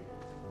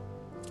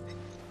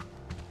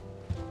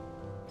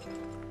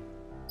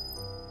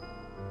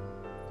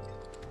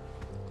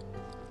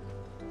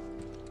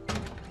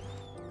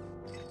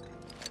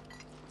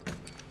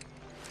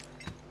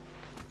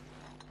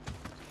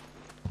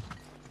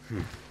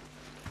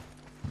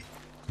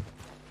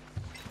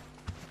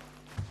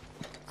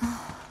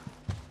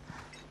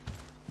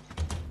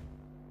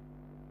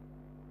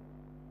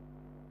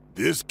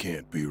 This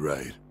can't be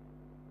right.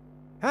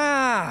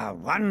 Ah,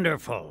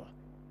 wonderful.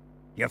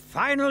 You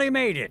finally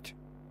made it.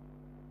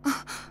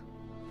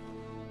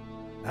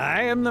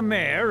 I am the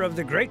mayor of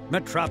the great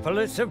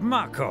metropolis of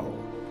Mako.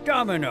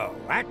 Domino,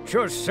 at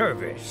your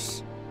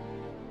service.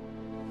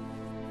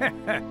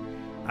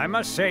 I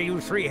must say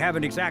you three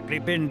haven't exactly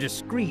been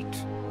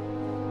discreet.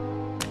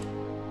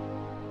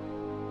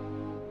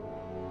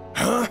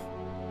 Huh?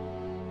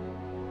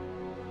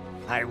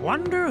 I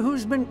wonder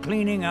who's been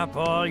cleaning up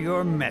all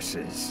your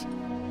messes.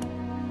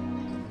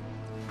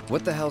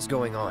 What the hell's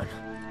going on?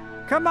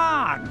 Come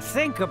on,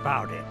 think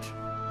about it.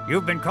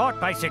 You've been caught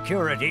by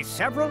security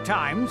several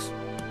times,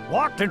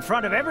 walked in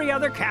front of every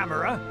other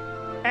camera,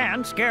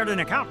 and scared an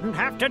accountant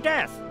half to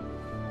death.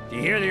 Do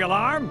you hear the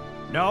alarm?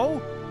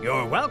 No?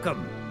 You're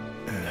welcome.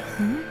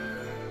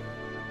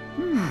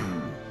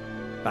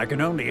 I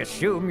can only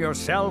assume your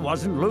cell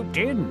wasn't looped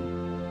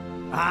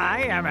in.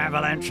 I am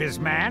Avalanche's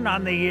man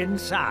on the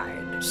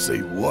inside. Say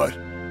what?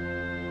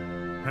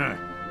 Huh.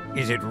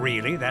 Is it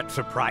really that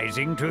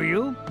surprising to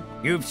you?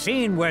 You've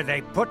seen where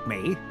they put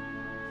me.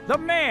 The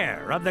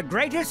mayor of the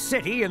greatest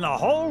city in the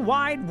whole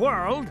wide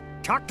world,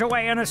 tucked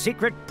away in a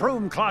secret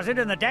broom closet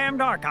in the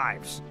damned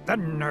archives. The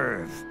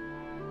nerve.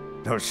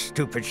 Those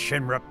stupid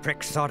Shinra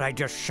pricks thought I'd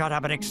just shut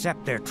up and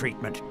accept their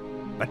treatment.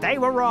 But they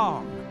were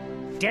wrong.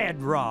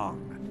 Dead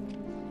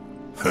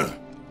wrong. Huh.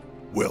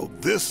 Well,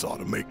 this ought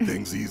to make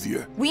things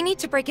easier. We need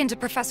to break into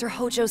Professor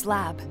Hojo's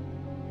lab.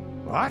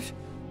 What?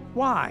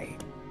 Why?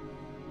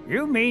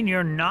 You mean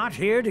you're not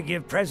here to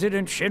give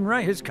President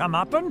Shinra his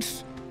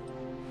comeuppance?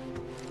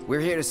 We're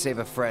here to save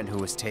a friend who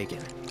was taken.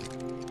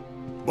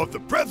 But the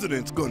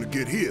president's gonna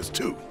get his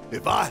too,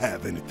 if I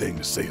have anything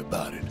to say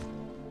about it.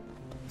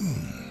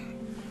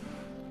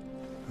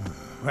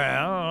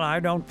 Well, I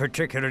don't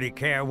particularly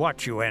care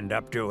what you end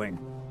up doing,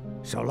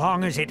 so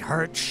long as it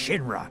hurts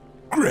Shinra.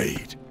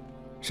 Great.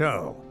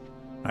 So,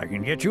 I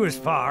can get you as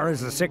far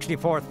as the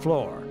 64th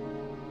floor.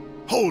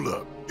 Hold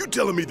up. You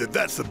telling me that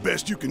that's the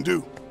best you can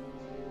do?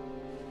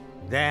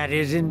 That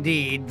is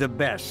indeed the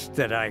best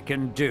that I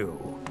can do.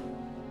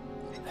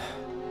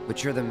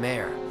 But you're the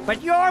mayor.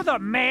 But you're the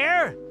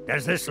mayor?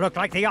 Does this look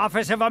like the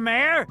office of a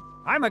mayor?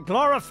 I'm a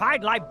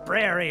glorified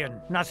librarian,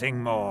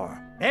 nothing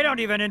more. They don't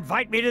even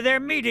invite me to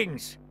their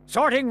meetings.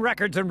 Sorting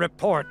records and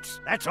reports,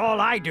 that's all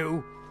I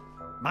do.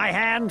 My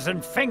hands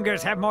and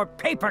fingers have more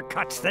paper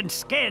cuts than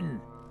skin.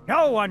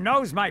 No one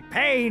knows my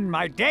pain,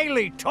 my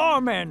daily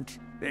torment.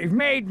 They've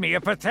made me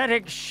a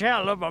pathetic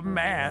shell of a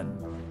man.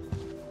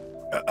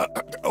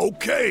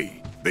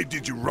 Okay, they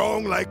did you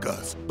wrong like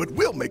us, but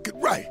we'll make it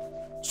right.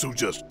 So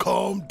just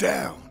calm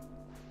down.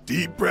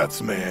 Deep breaths,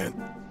 man.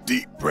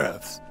 Deep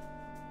breaths.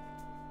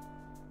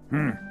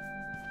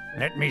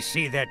 Let me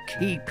see that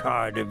key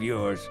card of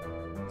yours.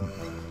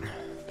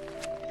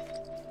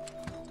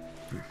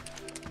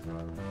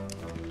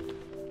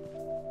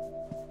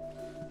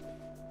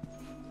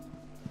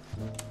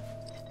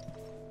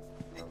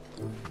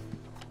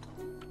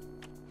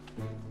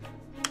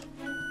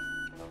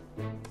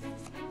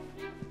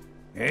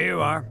 Here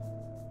you are.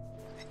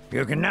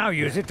 You can now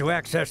use it to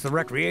access the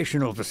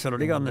recreational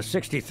facility on the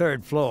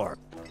 63rd floor.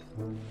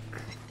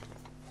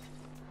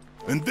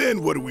 And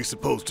then what are we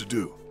supposed to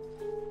do?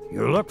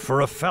 You look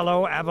for a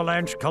fellow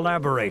Avalanche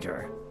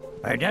collaborator.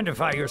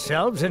 Identify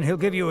yourselves and he'll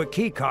give you a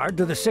key card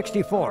to the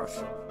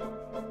 64th.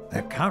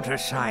 The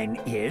countersign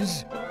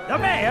is The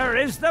mayor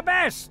is the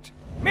best.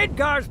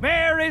 Midgar's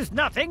mayor is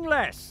nothing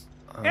less.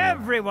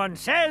 Everyone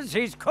says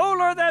he's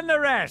cooler than the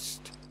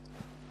rest.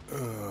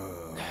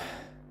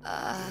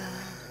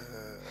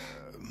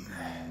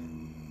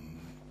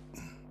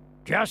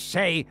 Just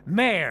say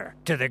mayor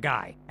to the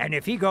guy, and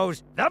if he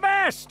goes the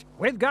best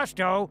with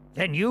gusto,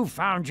 then you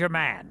found your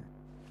man.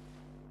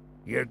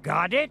 You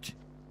got it?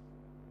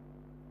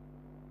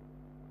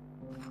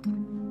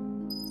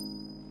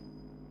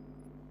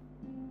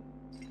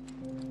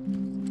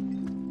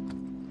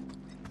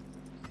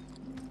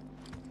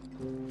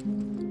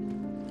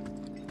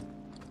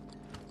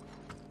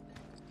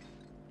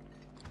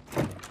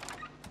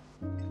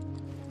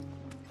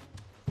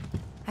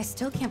 I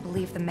still can't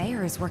believe the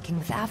mayor is working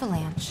with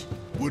Avalanche.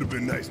 Would have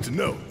been nice to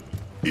know.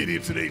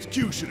 Idiots at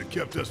HQ should have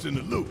kept us in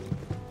the loop.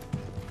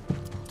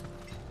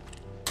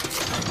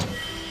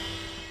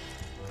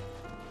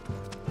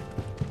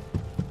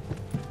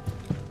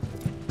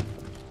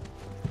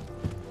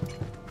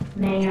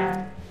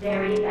 Mayor,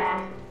 very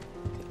fast.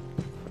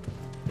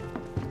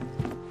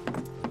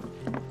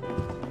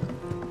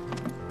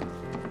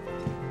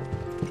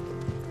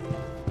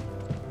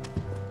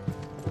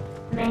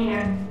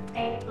 Mayor,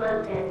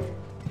 explosive.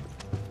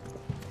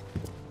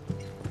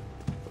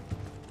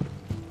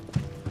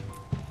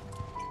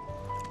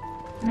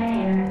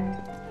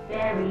 Mayor,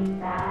 very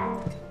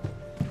fast.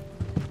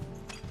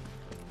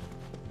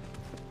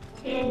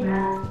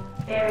 Inra,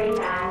 very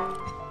fast.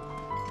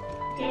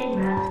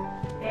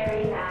 Inra,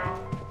 very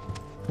fast.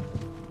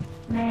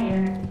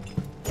 Mayor,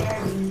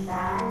 very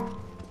fast.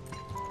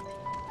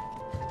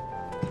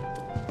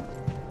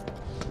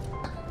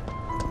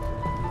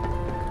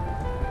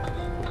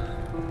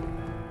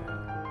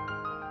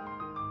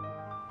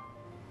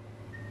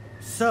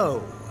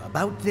 So,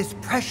 about this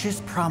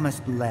precious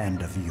promised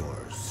land of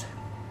yours.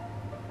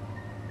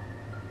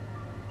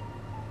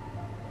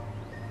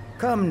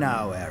 Come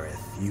now,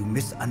 Aerith, you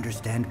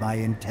misunderstand my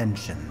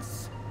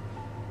intentions.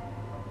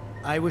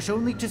 I wish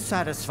only to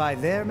satisfy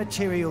their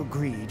material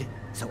greed,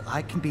 so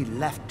I can be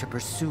left to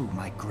pursue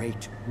my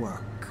great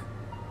work.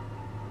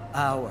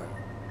 Our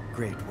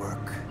great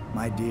work,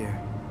 my dear.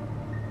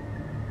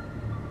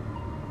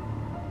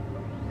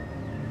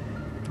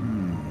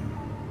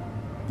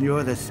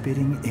 You're the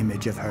spitting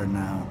image of her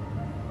now.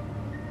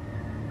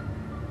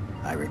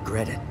 I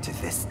regret it to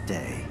this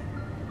day.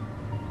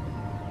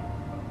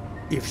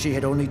 If she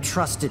had only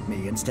trusted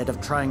me instead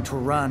of trying to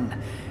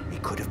run,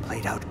 it could have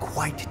played out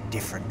quite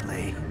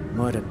differently.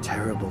 What a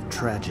terrible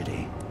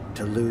tragedy,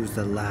 to lose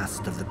the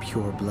last of the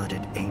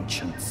pure-blooded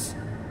ancients.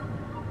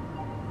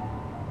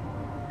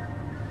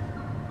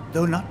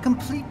 Though not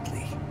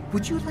completely,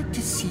 would you like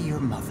to see your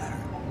mother?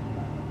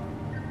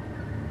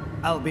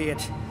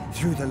 Albeit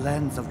through the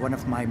lens of one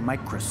of my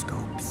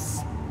microscopes.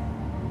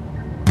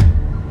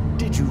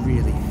 Did you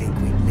really think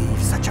we'd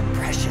leave such a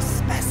precious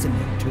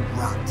specimen to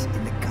rot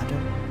in the gutter?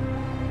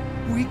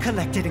 We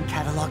collected and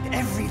cataloged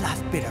every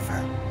last bit of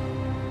her.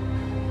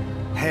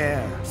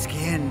 Hair,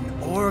 skin,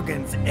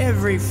 organs,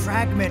 every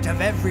fragment of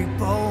every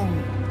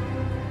bone.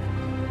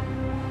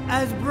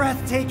 As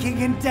breathtaking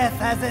in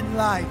death as in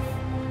life.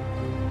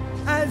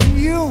 As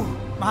you,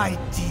 my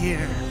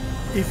dear.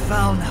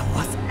 Ifalna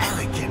was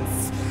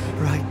elegance,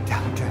 right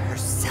down to her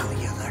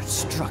cellular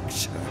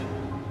structure.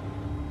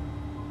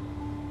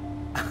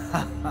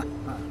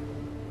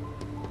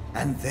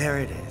 And there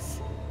it is,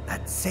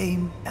 that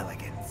same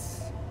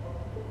elegance.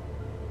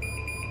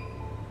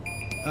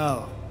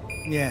 Oh,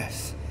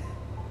 yes.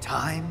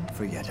 Time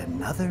for yet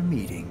another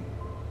meeting.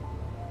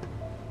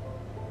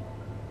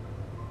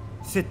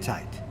 Sit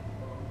tight.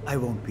 I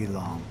won't be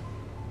long.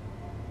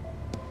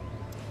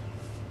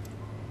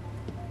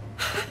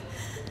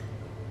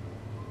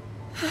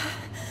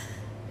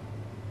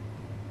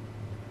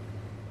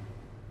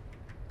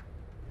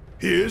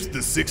 Here's the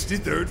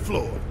 63rd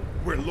floor,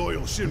 where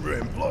loyal Shinra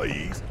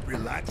employees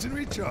relax and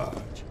recharge.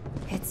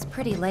 It's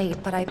pretty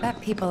late, but I bet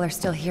people are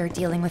still here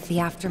dealing with the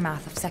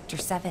aftermath of Sector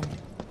 7.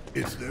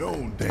 It's their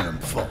own damn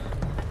fault.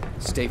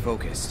 Stay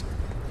focused.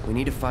 We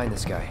need to find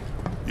this guy.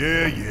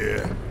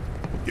 Yeah.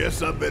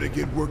 Guess I better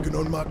get working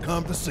on my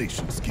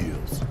conversation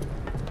skills.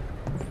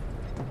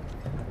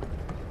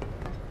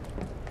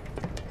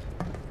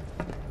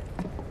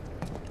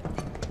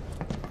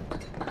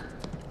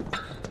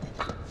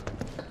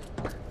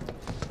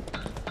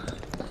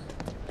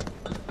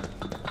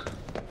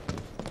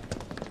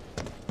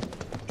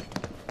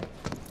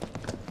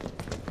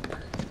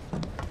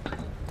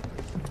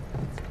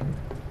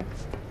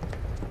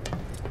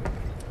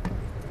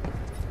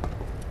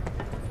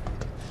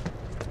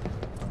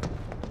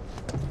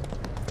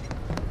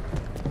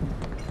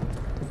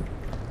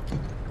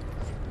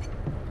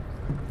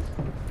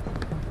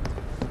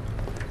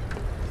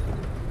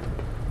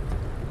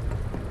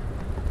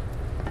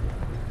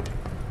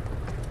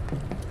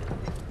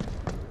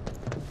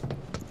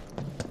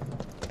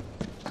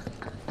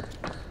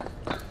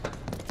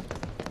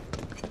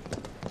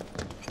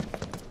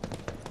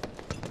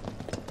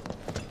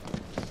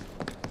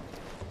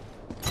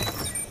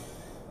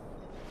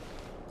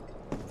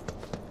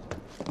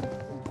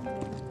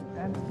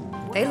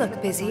 They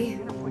look busy.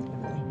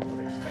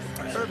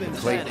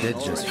 Plate did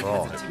just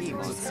fall.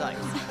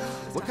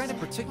 What kind of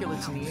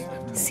particulates in the air?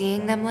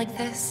 Seeing them like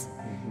this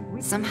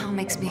somehow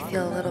makes me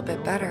feel a little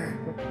bit better.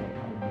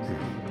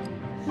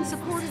 The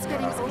support is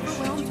getting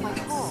overwhelmed by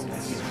calls.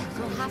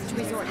 We'll have to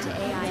resort to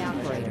AI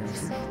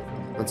operators.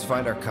 Let's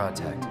find our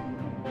contact.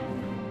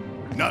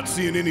 Not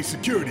seeing any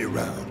security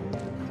around.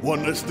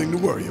 One less thing to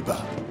worry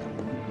about.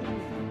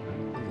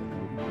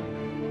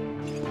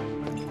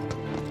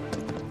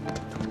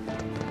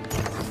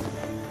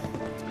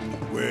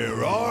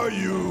 Where are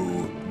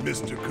you,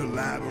 Mr.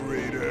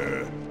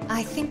 Collaborator?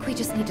 I think we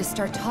just need to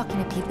start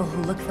talking to people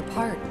who look the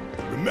part.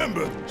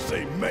 Remember,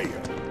 say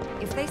mayor.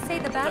 If they say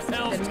the best,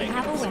 then we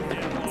have a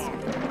winner.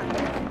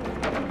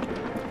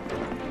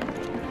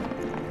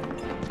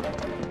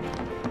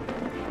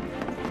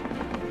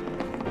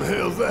 The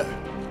hell's that?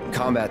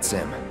 Combat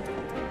sim.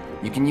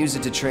 You can use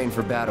it to train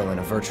for battle in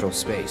a virtual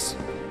space.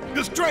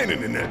 Does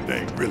training in that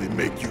thing really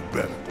make you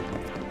better?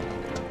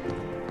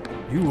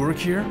 You work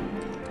here?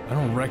 I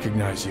don't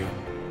recognize you.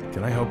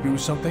 Can I help you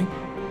with something?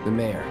 The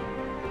mayor.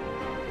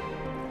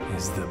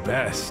 Is the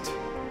best.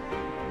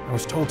 I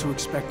was told to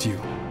expect you.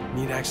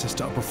 Need access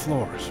to upper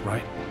floors,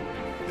 right?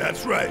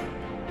 That's right.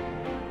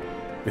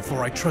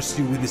 Before I trust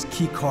you with this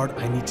key card,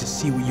 I need to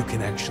see what you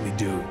can actually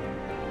do.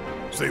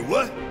 Say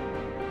what?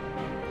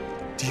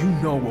 Do you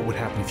know what would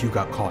happen if you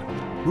got caught?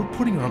 We're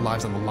putting our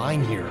lives on the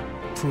line here.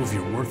 Prove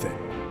you're worth it.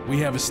 We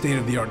have a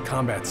state-of-the-art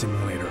combat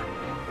simulator.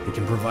 It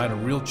can provide a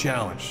real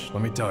challenge,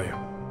 let me tell you.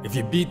 If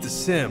you beat the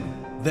sim,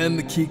 then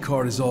the key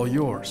card is all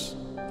yours.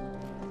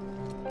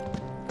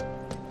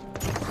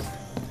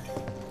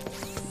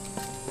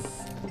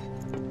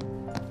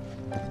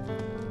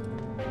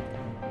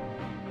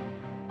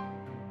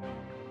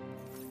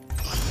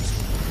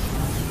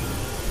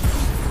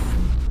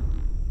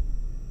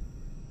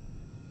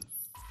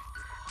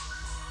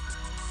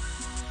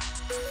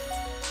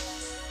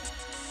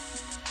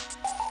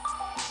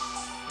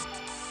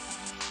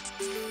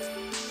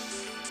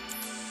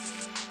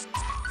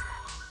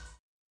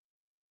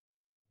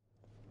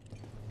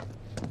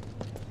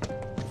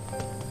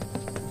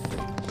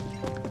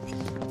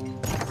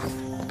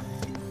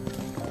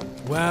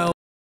 Well...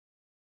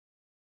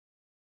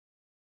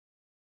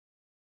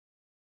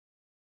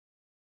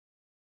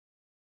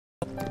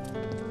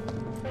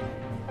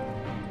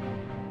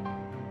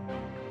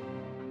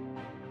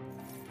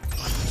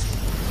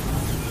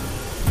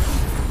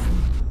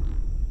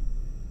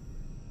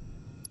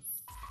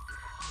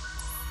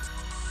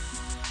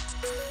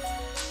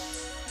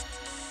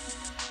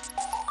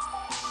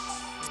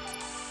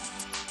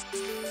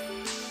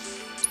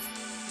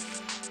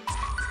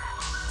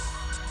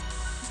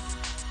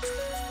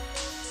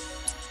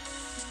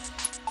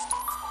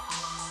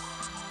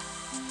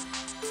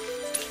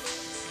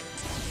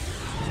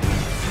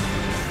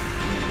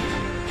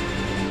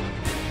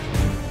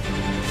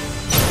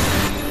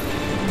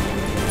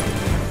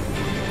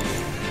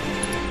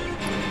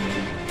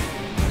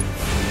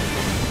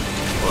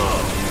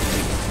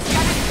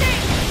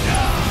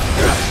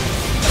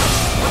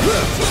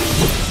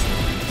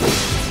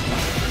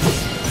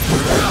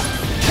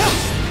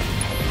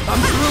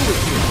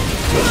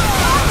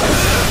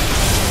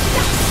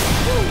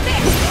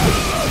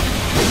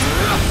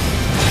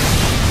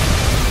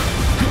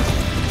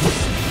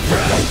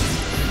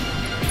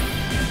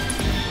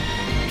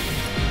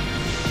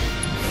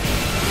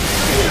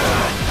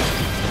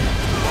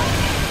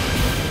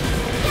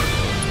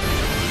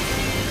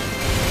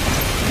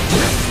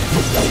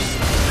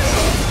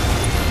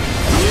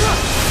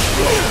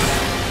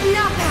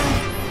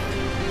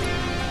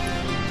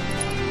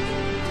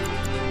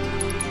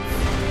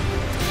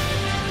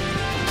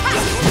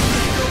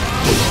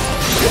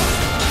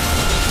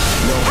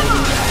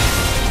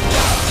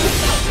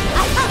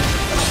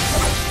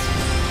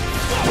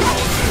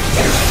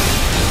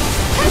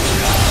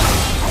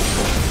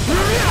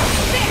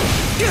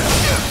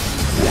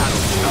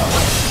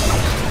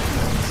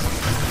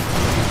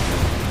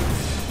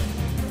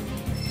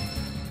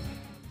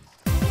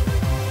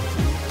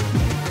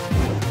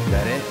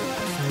 That it?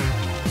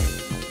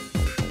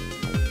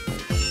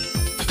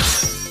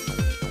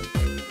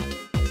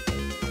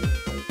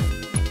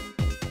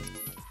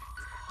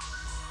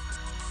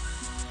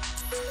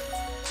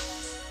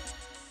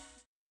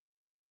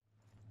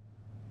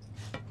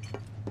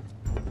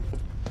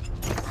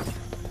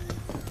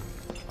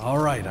 All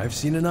right, I've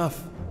seen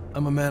enough.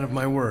 I'm a man of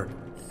my word.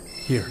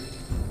 Here,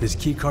 this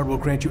key card will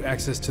grant you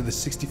access to the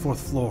 64th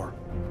floor.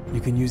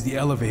 You can use the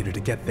elevator to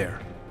get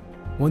there.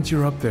 Once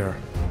you're up there,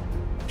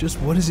 just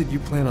what is it you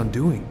plan on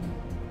doing?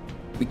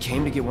 We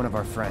came to get one of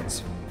our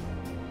friends.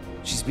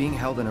 She's being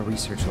held in a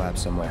research lab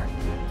somewhere.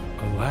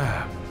 A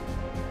lab?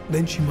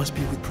 Then she must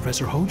be with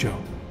Professor Hojo.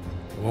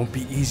 It won't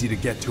be easy to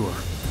get to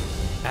her.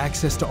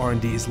 Access to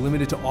R&D is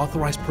limited to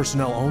authorized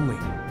personnel only.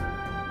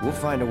 We'll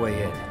find a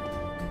way in.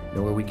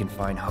 Know where we can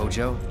find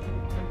Hojo?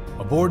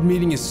 A board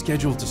meeting is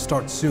scheduled to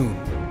start soon.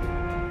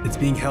 It's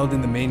being held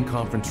in the main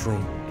conference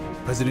room.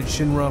 President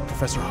Shinra,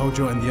 Professor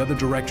Hojo, and the other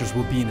directors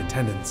will be in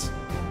attendance.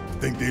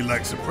 Think they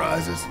like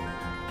surprises?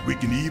 We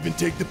can even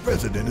take the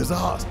president as a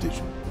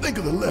hostage. Think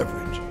of the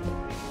leverage.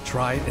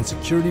 Try it, and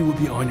security will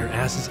be on your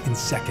asses in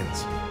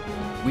seconds.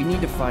 We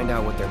need to find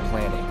out what they're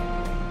planning.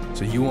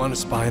 So you want to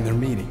spy in their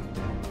meeting?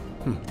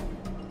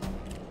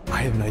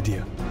 I have an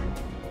idea.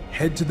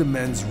 Head to the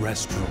men's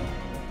restroom.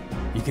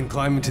 You can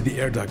climb into the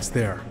air ducts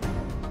there.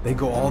 They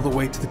go all the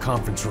way to the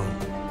conference room.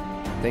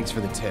 Thanks for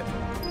the tip.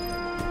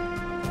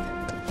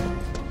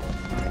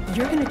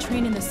 You're gonna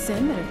train in the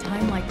sim at a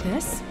time like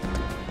this?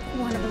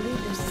 Want to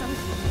believe there's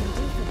something we can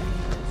do for them.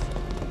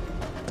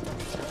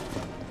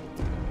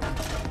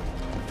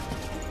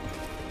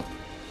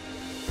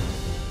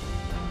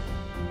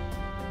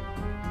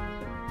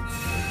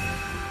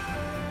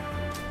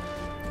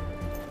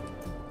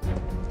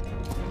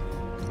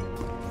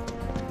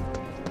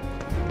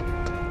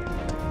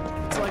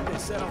 It's like they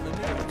said on the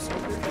news.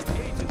 They're just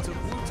agents of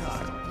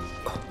Wutai.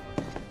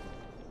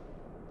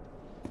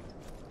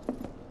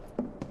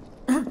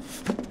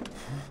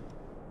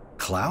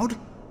 Cloud?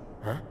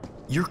 Huh?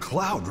 You're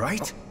Cloud,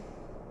 right?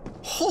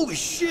 Holy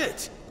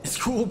shit! It's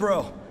cool,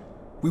 bro.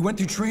 We went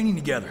through training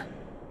together.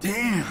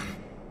 Damn.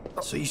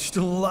 So you're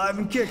still alive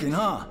and kicking,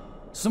 huh?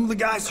 Some of the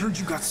guys heard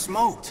you got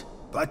smoked,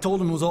 but I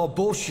told them it was all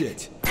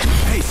bullshit.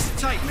 Hey, sit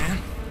tight, man.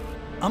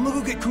 I'm gonna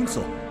go get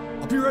Kunsel.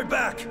 I'll be right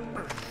back.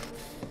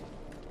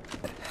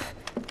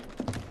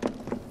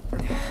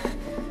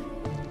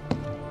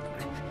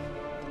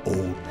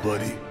 Old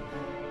buddy.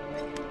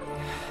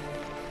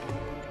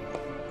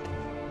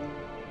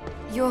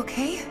 You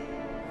okay?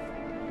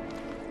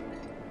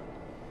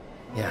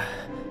 Yeah,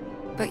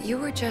 But you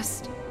were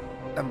just...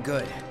 I'm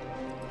good.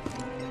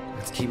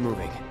 Let's keep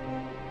moving.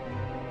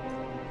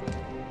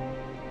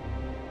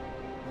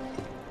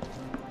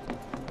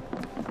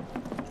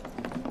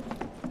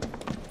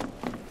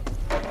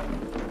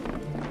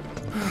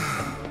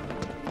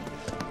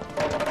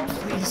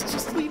 Please,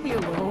 just leave me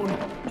alone.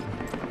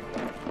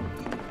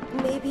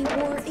 Maybe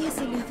war is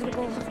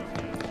inevitable.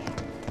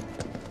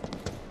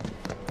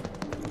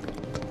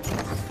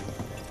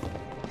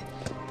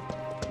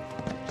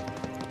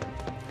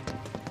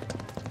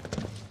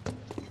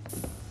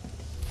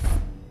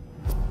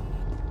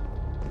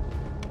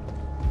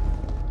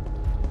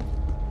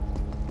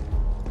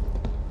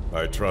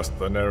 I trust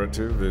the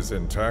narrative is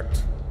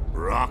intact?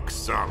 Rock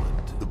solid.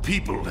 The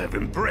people have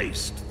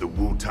embraced the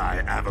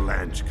Wutai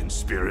Avalanche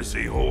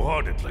conspiracy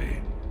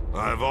wholeheartedly.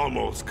 I've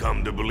almost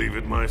come to believe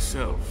it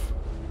myself.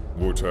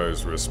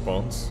 Wutai's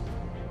response?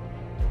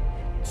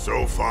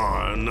 So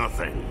far,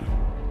 nothing.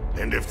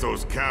 And if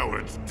those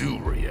cowards do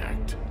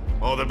react,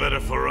 all the better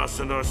for us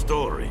and our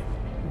story.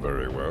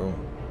 Very well.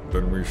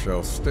 Then we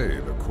shall stay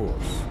the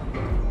course.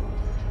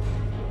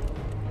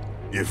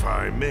 If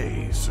I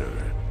may, sir,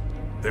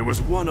 there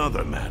was one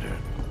other matter.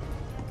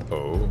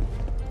 Oh?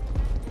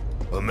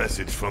 A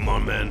message from our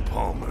man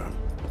Palmer.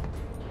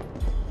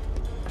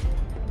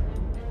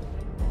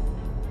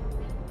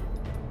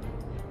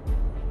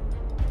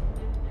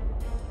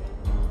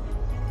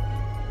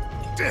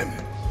 Damn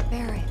it!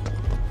 Barrett.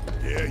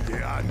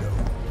 Yeah, I know.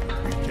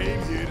 We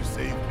came here to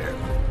save Eric.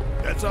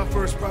 That's our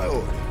first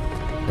priority.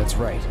 That's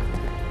right.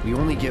 We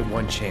only get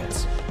one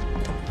chance.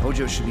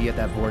 Hojo should be at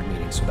that board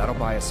meeting, so that'll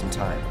buy us some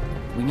time.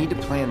 We need to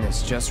plan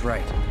this just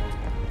right.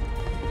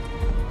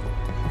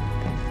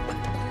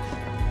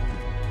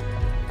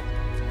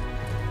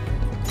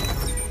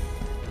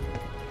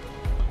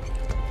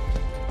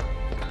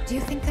 Do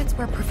you think that's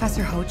where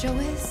Professor Hojo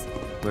is?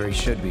 Where he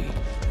should be.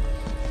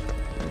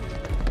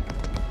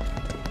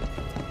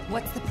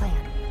 What's the plan?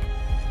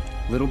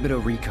 Little bit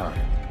of recon.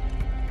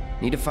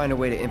 Need to find a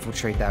way to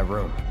infiltrate that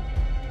room.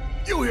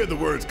 You hear the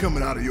words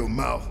coming out of your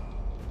mouth.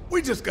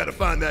 We just gotta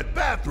find that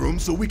bathroom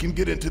so we can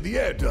get into the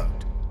air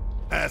duct.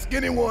 Ask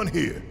anyone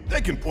here. They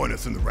can point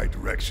us in the right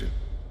direction.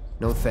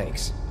 No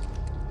thanks.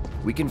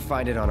 We can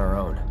find it on our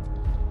own.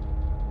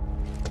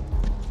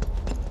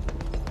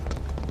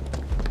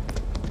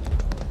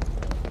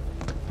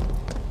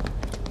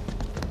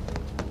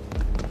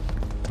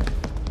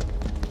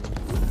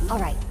 All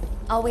right,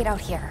 I'll wait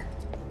out here.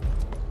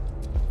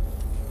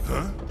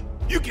 Huh?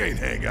 You can't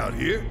hang out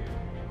here.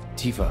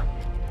 Tifa,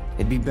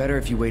 it'd be better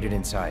if you waited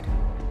inside.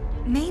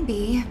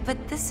 Maybe,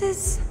 but this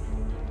is...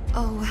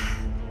 Oh,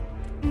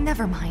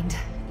 never mind.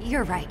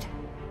 You're right.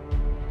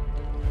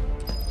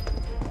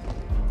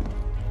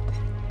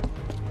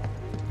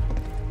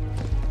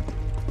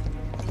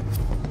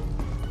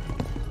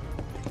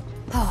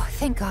 Oh,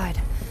 thank God.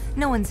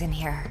 No one's in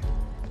here.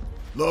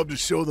 Love to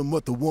show them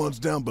what the ones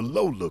down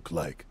below look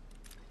like.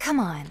 Come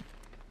on.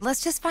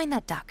 Let's just find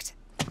that duct.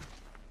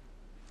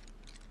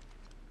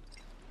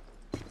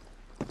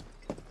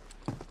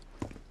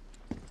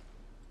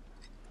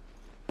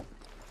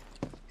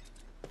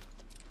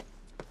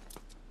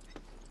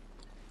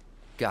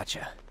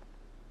 Gotcha.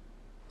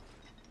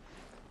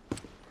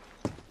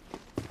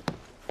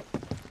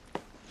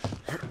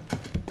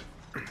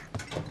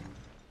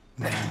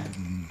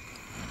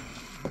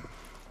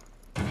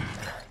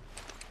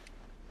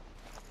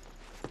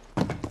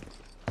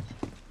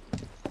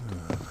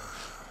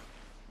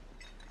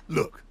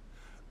 Look,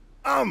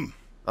 I'm...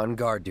 On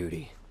guard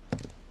duty.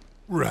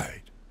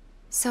 Right.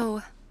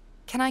 So,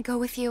 can I go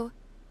with you?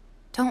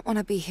 Don't want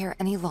to be here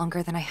any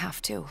longer than I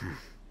have to.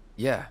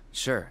 Yeah,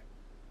 sure.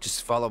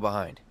 Just follow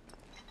behind.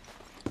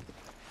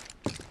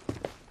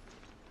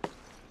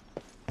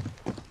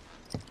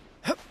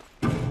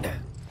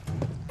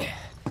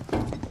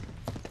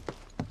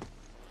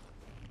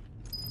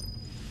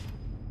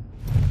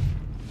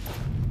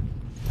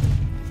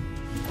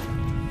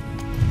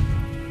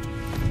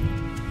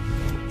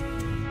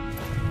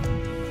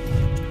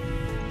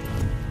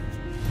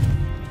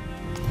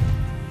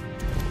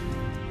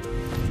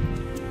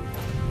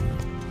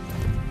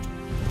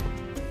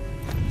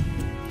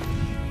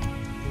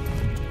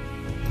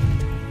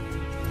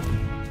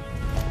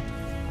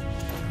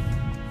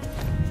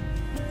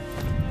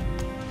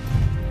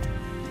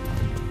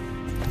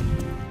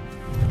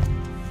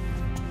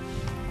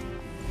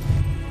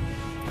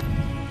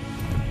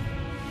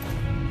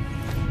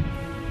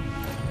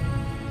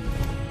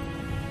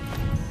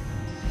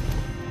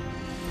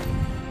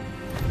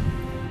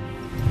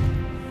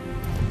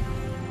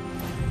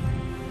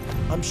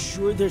 I'm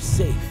sure they're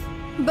safe.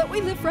 But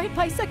we live right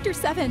by Sector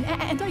 7,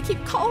 and I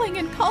keep calling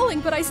and calling,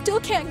 but I still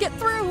can't get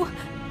through.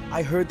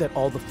 I heard that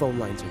all the phone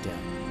lines are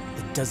down.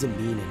 It doesn't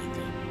mean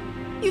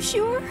anything. You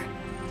sure?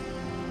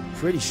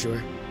 Pretty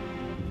sure.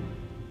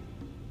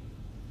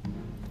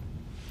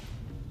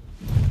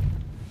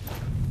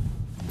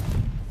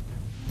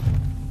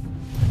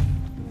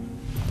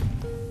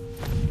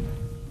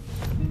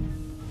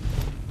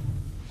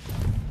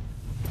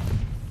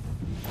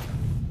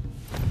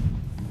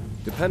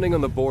 Depending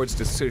on the board's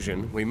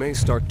decision, we may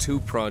start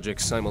 2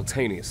 projects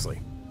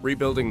simultaneously,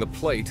 rebuilding the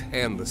plate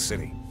and the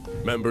city.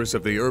 Members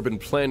of the Urban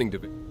Planning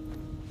Division.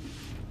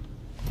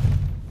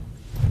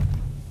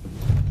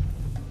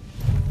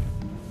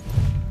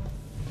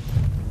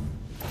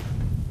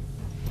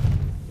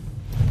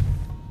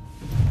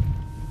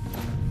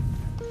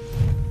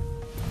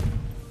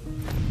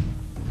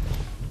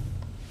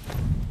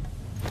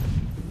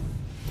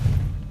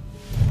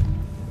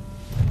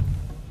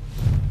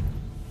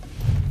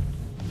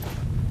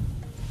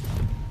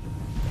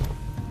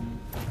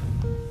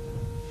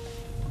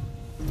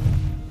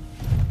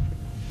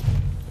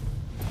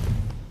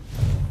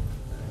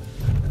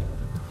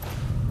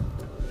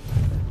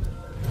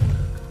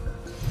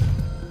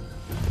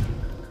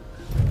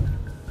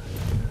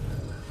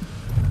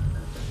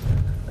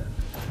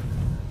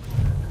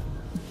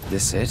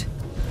 This it?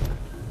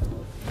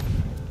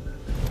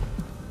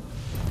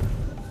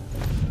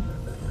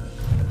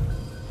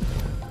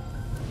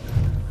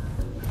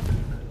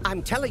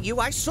 I'm telling you,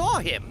 I saw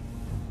him.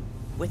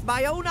 With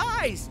my own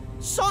eyes,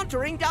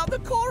 sauntering down the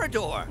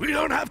corridor. We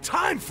don't have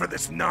time for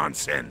this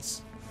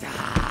nonsense.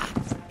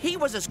 He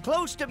was as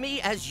close to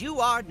me as you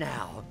are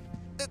now.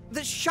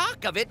 The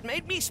shock of it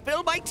made me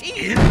spill my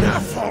tea.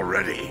 Enough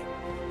already.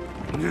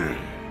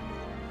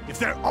 If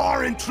there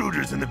are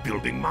intruders in the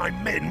building, my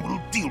men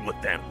will deal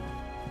with them.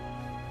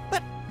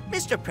 But,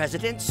 Mr.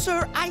 President,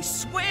 sir, I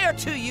swear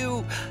to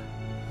you...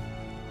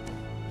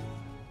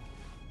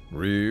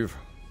 Reeve?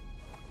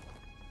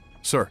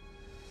 Sir,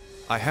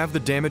 I have the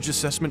damage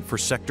assessment for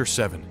Sector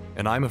 7,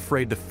 and I'm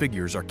afraid the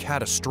figures are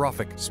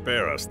catastrophic.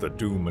 Spare us the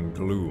doom and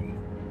gloom.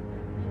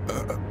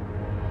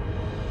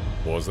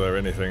 Was there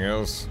anything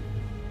else?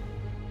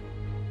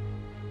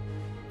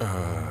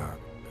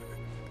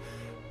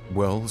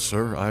 Well,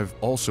 sir, I've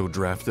also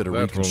drafted a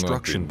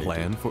reconstruction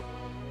plan for...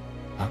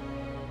 Huh?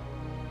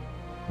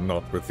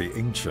 Not with the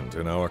Ancient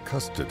in our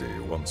custody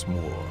once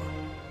more.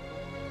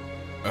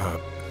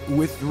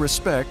 With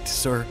respect,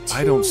 sir,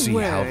 I don't see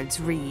how... 2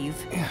 words,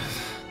 Reeve.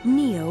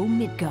 Neo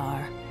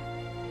Midgar.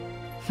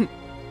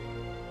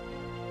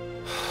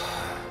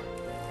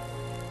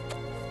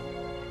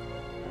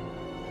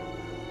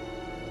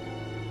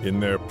 In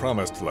their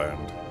promised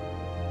land,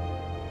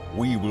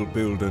 we will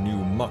build a new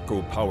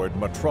Mako-powered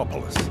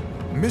metropolis.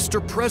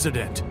 Mr.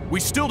 President, we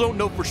still don't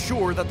know for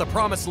sure that the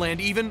Promised Land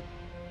even...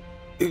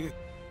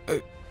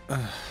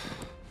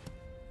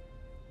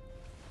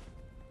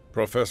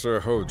 Professor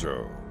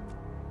Hojo.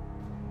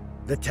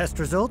 The test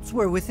results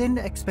were within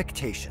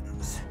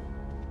expectations.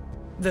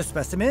 The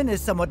specimen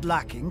is somewhat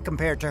lacking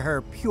compared to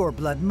her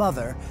pure-blood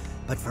mother,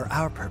 but for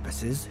our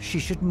purposes, she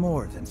should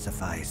more than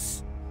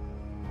suffice.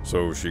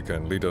 So she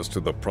can lead us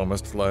to the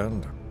Promised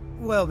Land?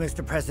 Well,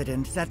 Mr.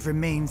 President, that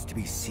remains to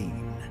be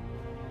seen.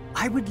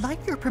 I would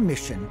like your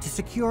permission to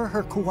secure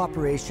her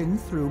cooperation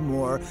through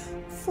more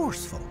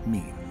forceful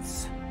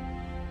means.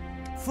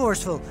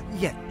 Forceful,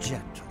 yet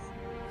gentle.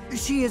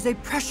 She is a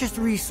precious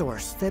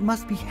resource that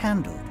must be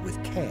handled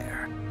with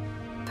care.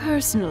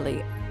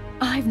 Personally,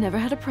 I've never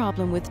had a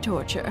problem with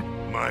torture.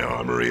 My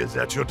armory is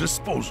at your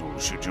disposal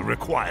should you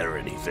require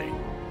anything.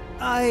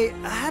 I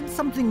had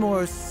something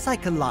more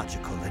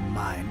psychological in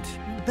mind.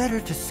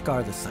 Better to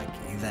scar the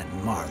psyche than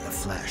mar the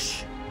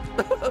flesh.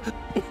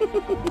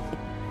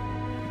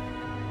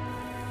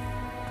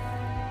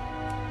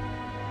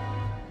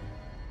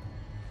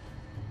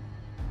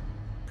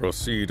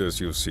 Proceed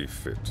as you see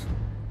fit.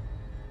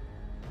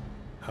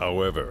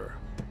 However,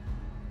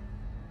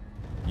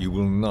 you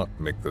will not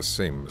make the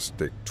same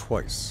mistake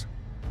twice.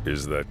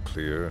 Is that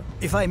clear?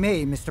 If I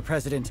may, Mr.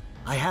 President,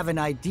 I have an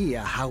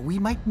idea how we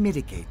might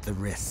mitigate the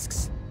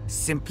risks.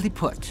 Simply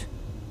put,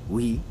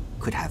 we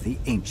could have the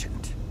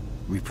Ancient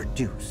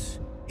reproduce.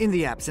 In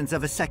the absence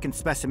of a second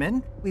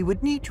specimen, we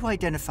would need to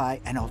identify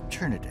an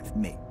alternative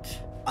mate.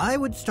 I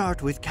would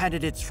start with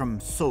candidates from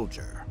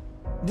Soldier.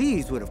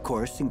 These would, of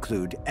course,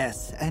 include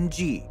S and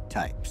G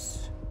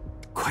types.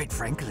 Quite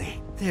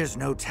frankly, there's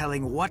no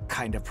telling what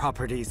kind of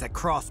properties a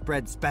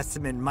crossbred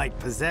specimen might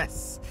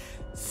possess.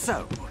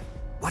 So,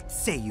 what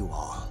say you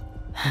all?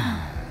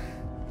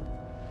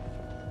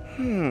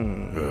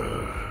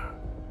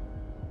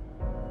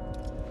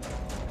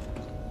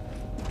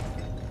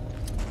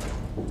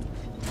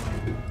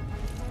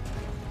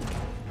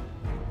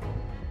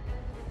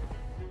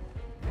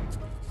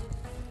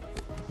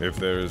 If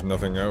there is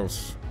nothing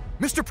else,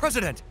 Mr.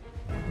 President!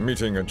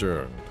 meeting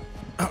adjourned.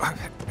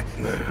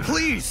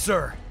 Please,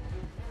 sir!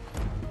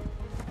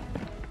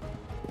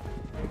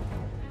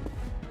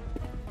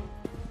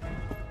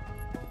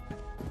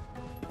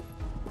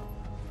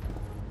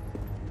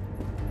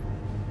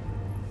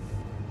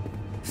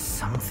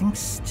 Something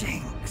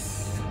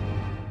stinks.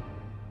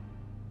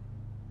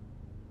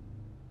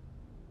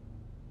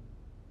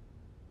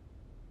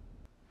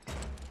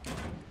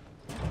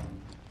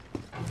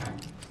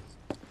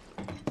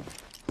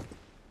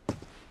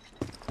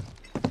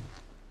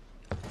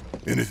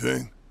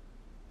 Anything?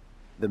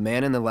 The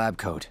man in the lab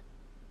coat.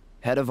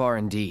 Head of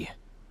R&D.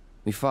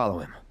 We follow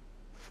him.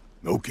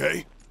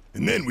 Okay.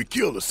 And then we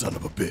kill the son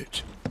of a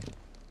bitch.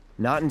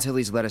 Not until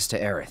he's led us to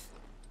Aerith.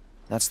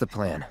 That's the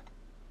plan.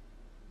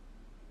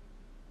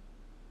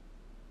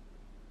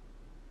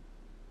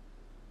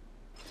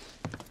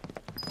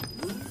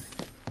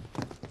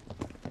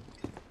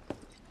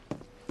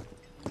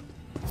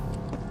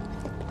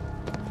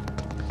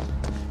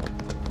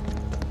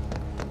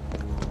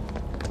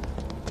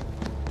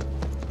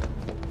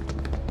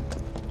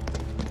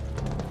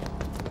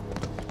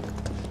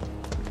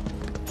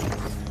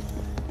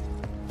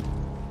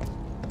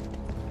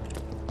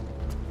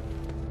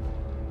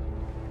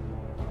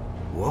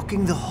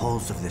 Walking the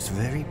halls of this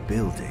very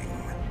building,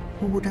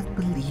 who would have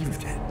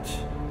believed it?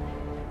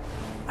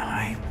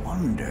 I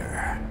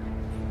wonder...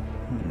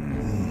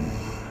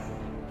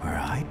 Were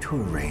I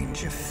to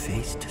arrange a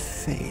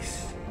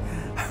face-to-face...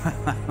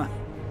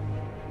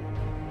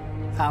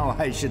 How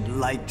I should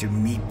like to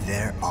meet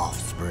their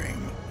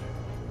offspring.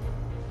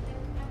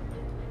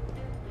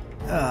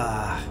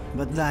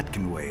 But that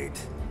can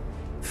wait.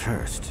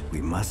 First,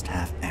 we must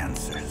have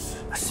answers.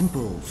 A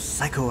simple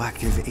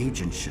psychoactive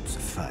agent should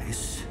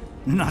suffice.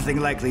 Nothing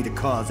likely to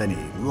cause any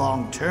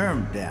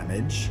long-term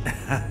damage.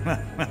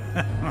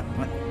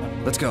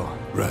 Let's go.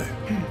 Right.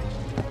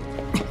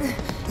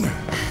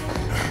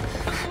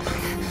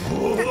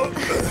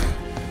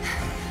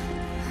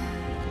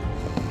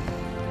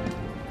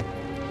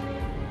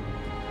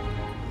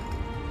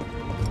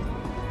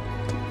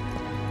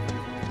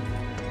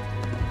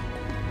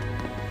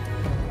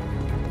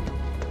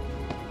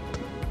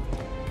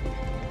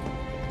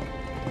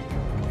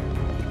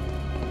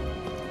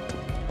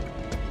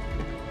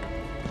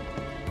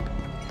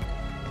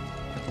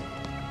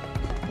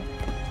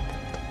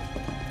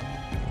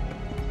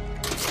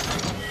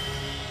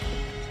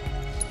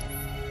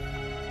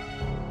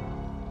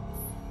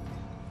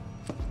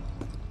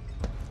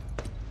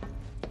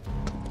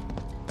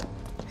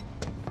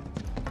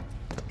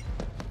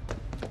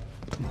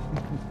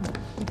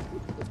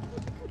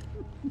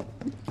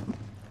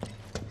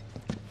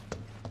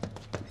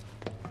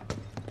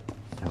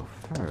 So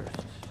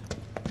first...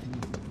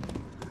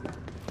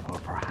 Or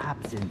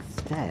perhaps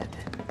instead...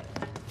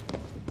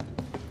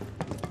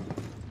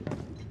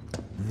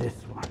 This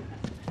one.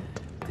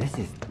 This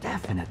is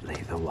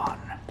definitely the one.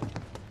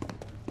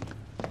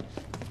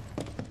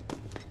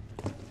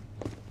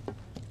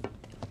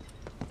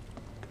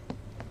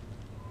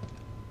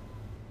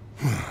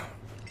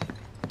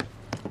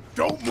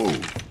 Don't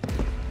move!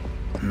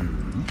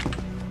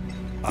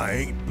 I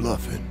ain't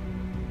bluffing.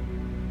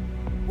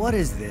 What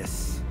is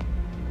this?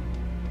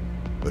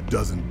 A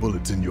dozen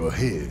bullets in your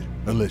head,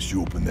 unless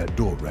you open that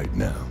door right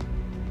now.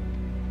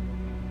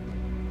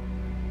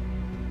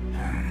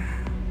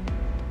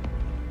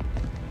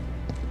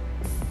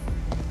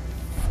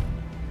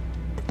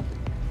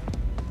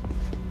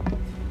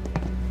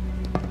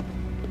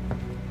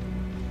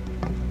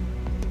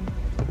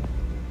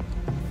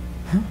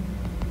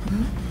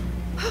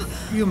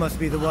 You must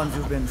be the ones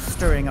who've been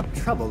stirring up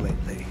trouble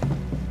lately.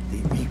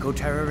 The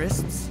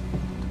eco-terrorists?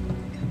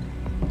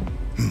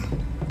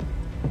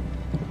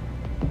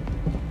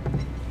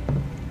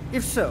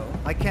 If so,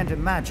 I can't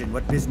imagine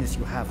what business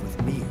you have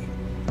with me.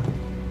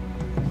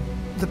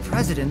 The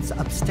president's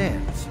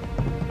upstairs.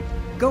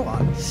 Go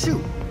on,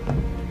 shoot.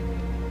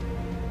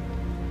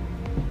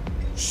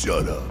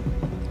 Shut up.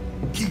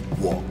 Keep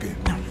walking.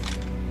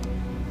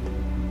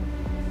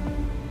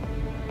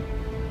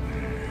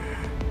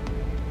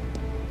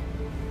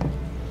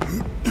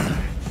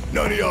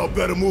 None of y'all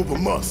better move a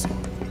muscle.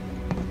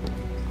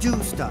 Do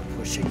stop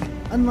pushing.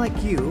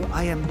 Unlike you,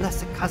 I am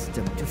less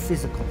accustomed to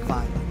physical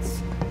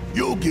violence.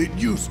 You'll get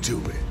used to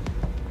it.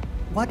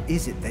 What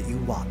is it that you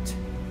want?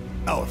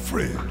 Our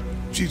friend.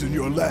 She's in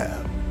your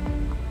lab.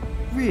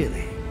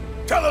 Really?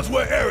 Tell us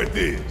where Aerith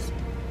is!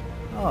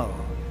 Oh,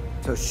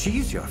 so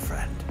she's your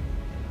friend.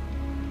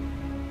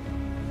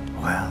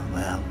 Well,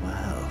 well,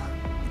 well.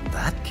 In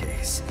that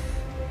case,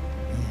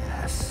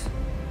 yes.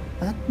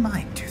 That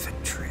might do the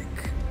trick.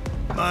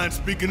 Mind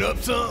speaking up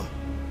some?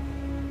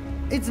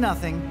 It's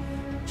nothing.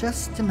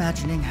 Just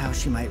imagining how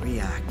she might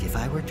react if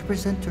I were to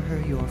present to her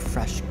your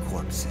fresh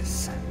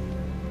corpses.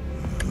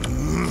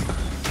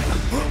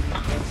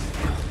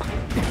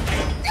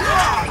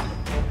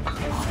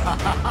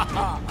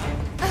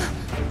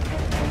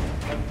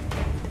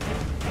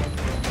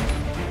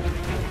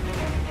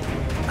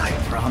 I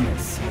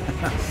promise,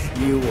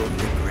 you will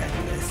regret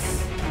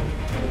this.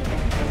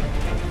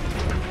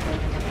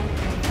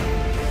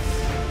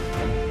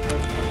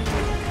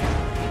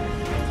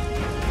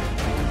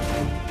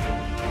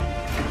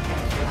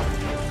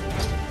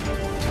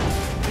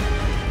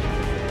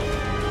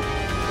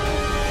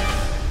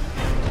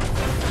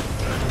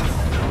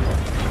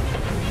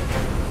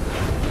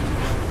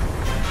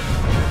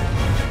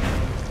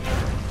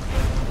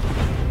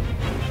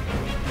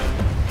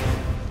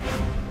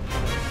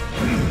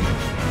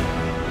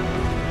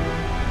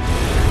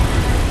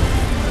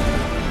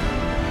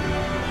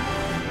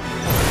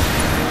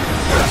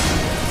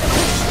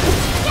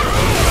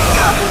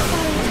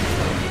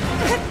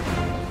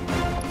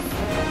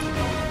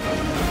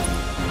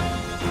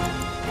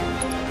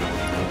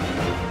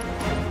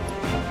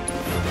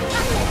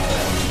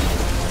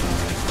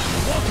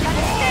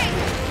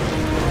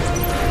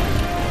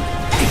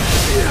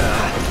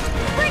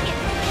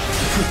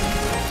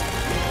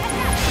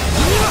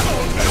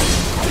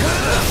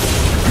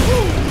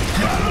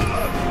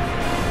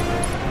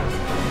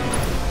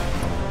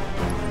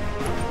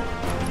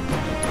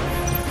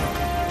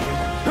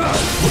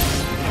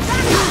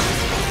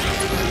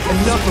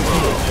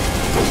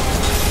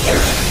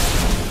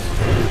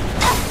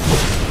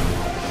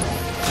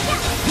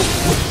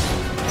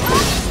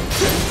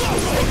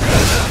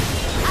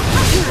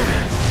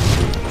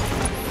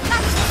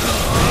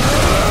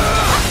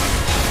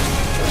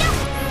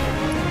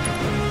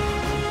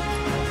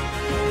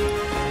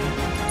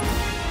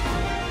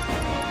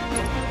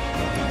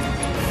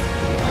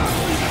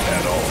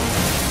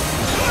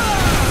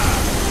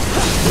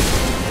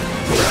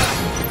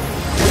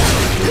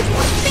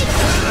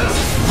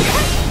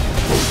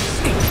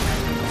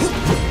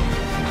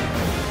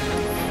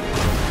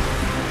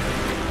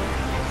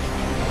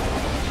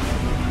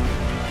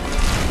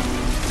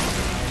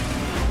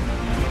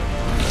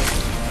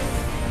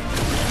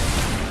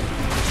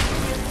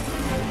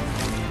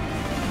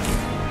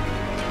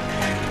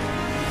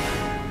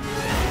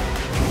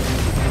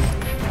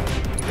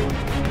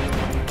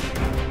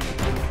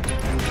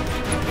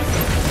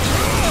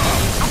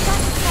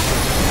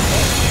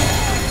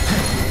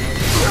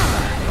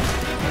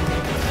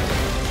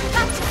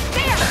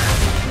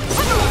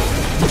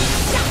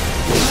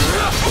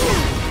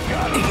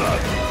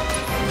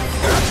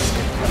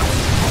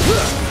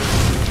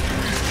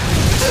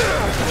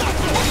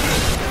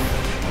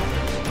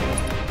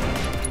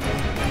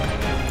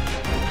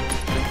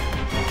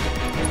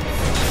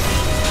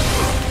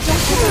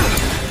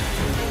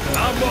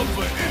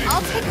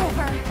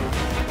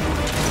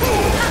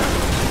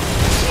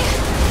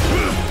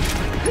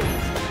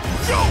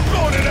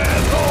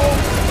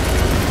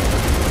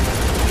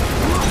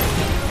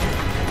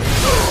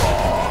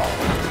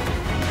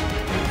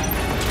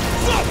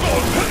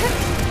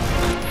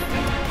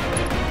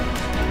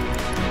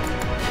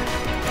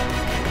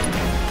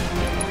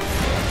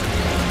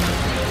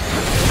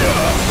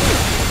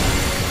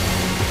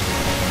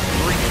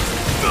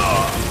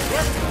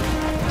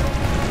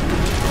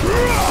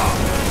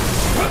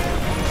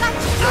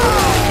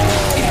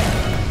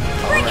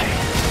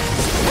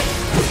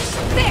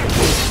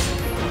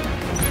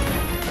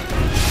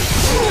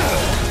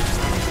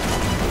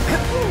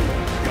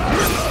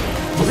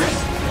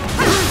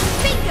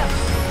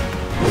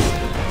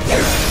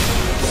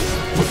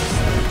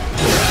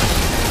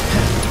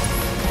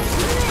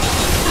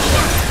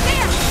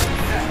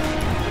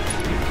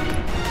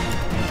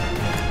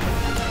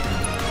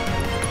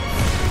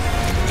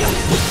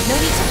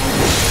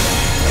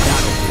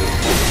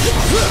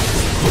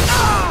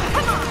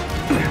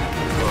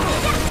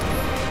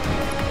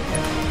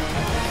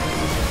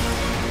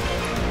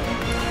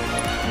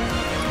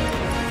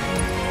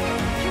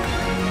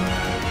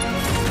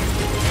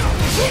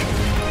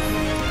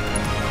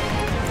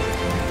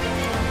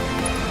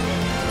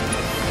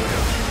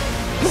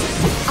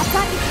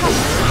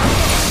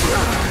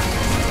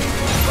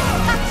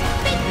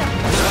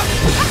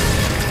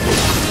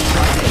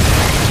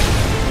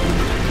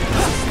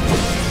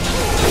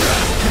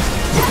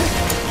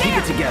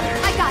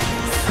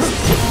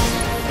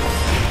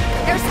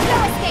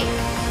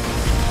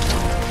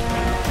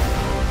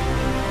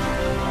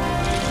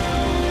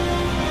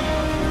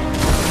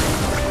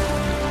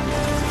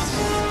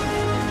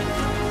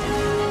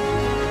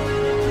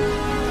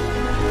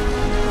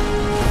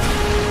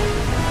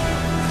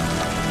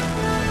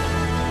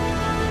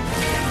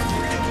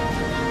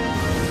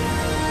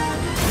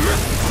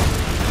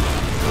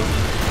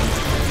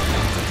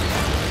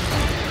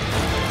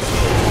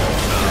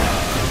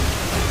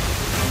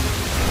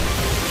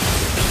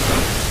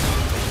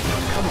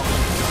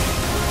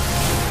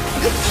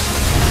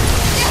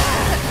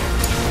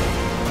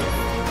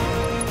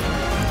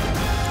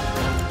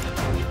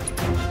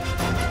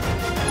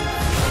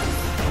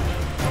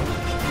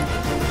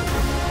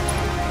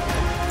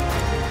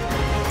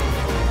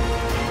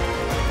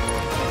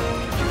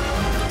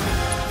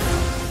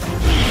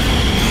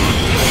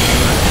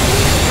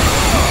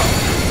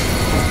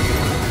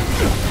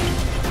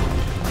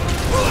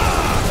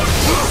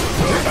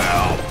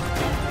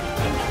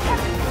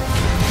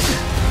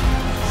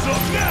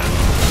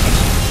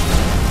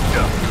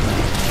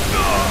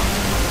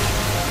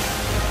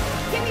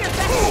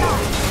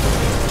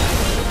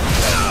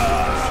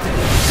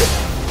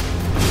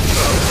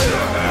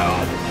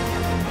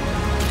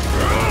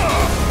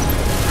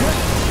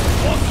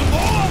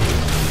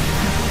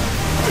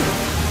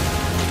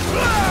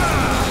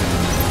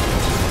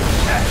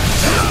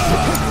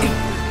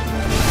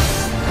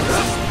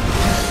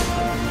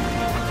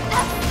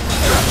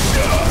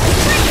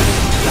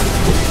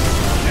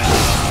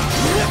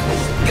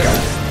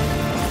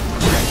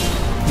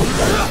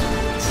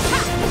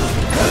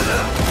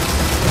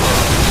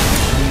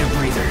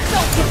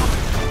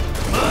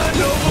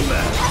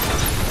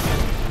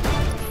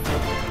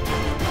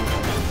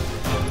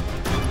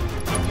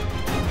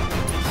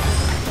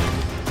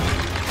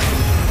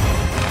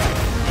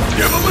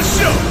 Give him a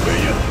show, will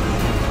ya?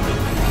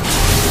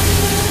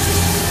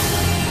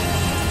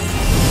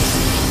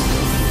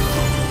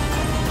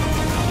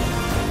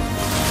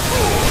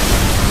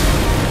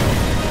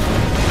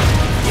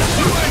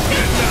 You ain't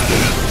getting out of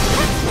this.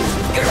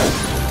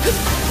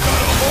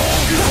 Got a whole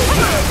new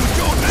lab with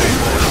your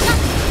name on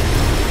it.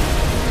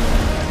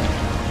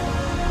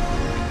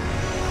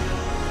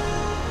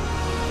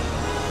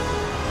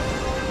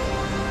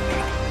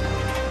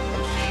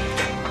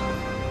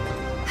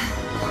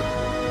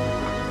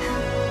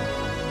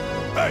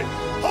 Hey,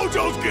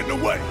 Hojo's getting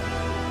away!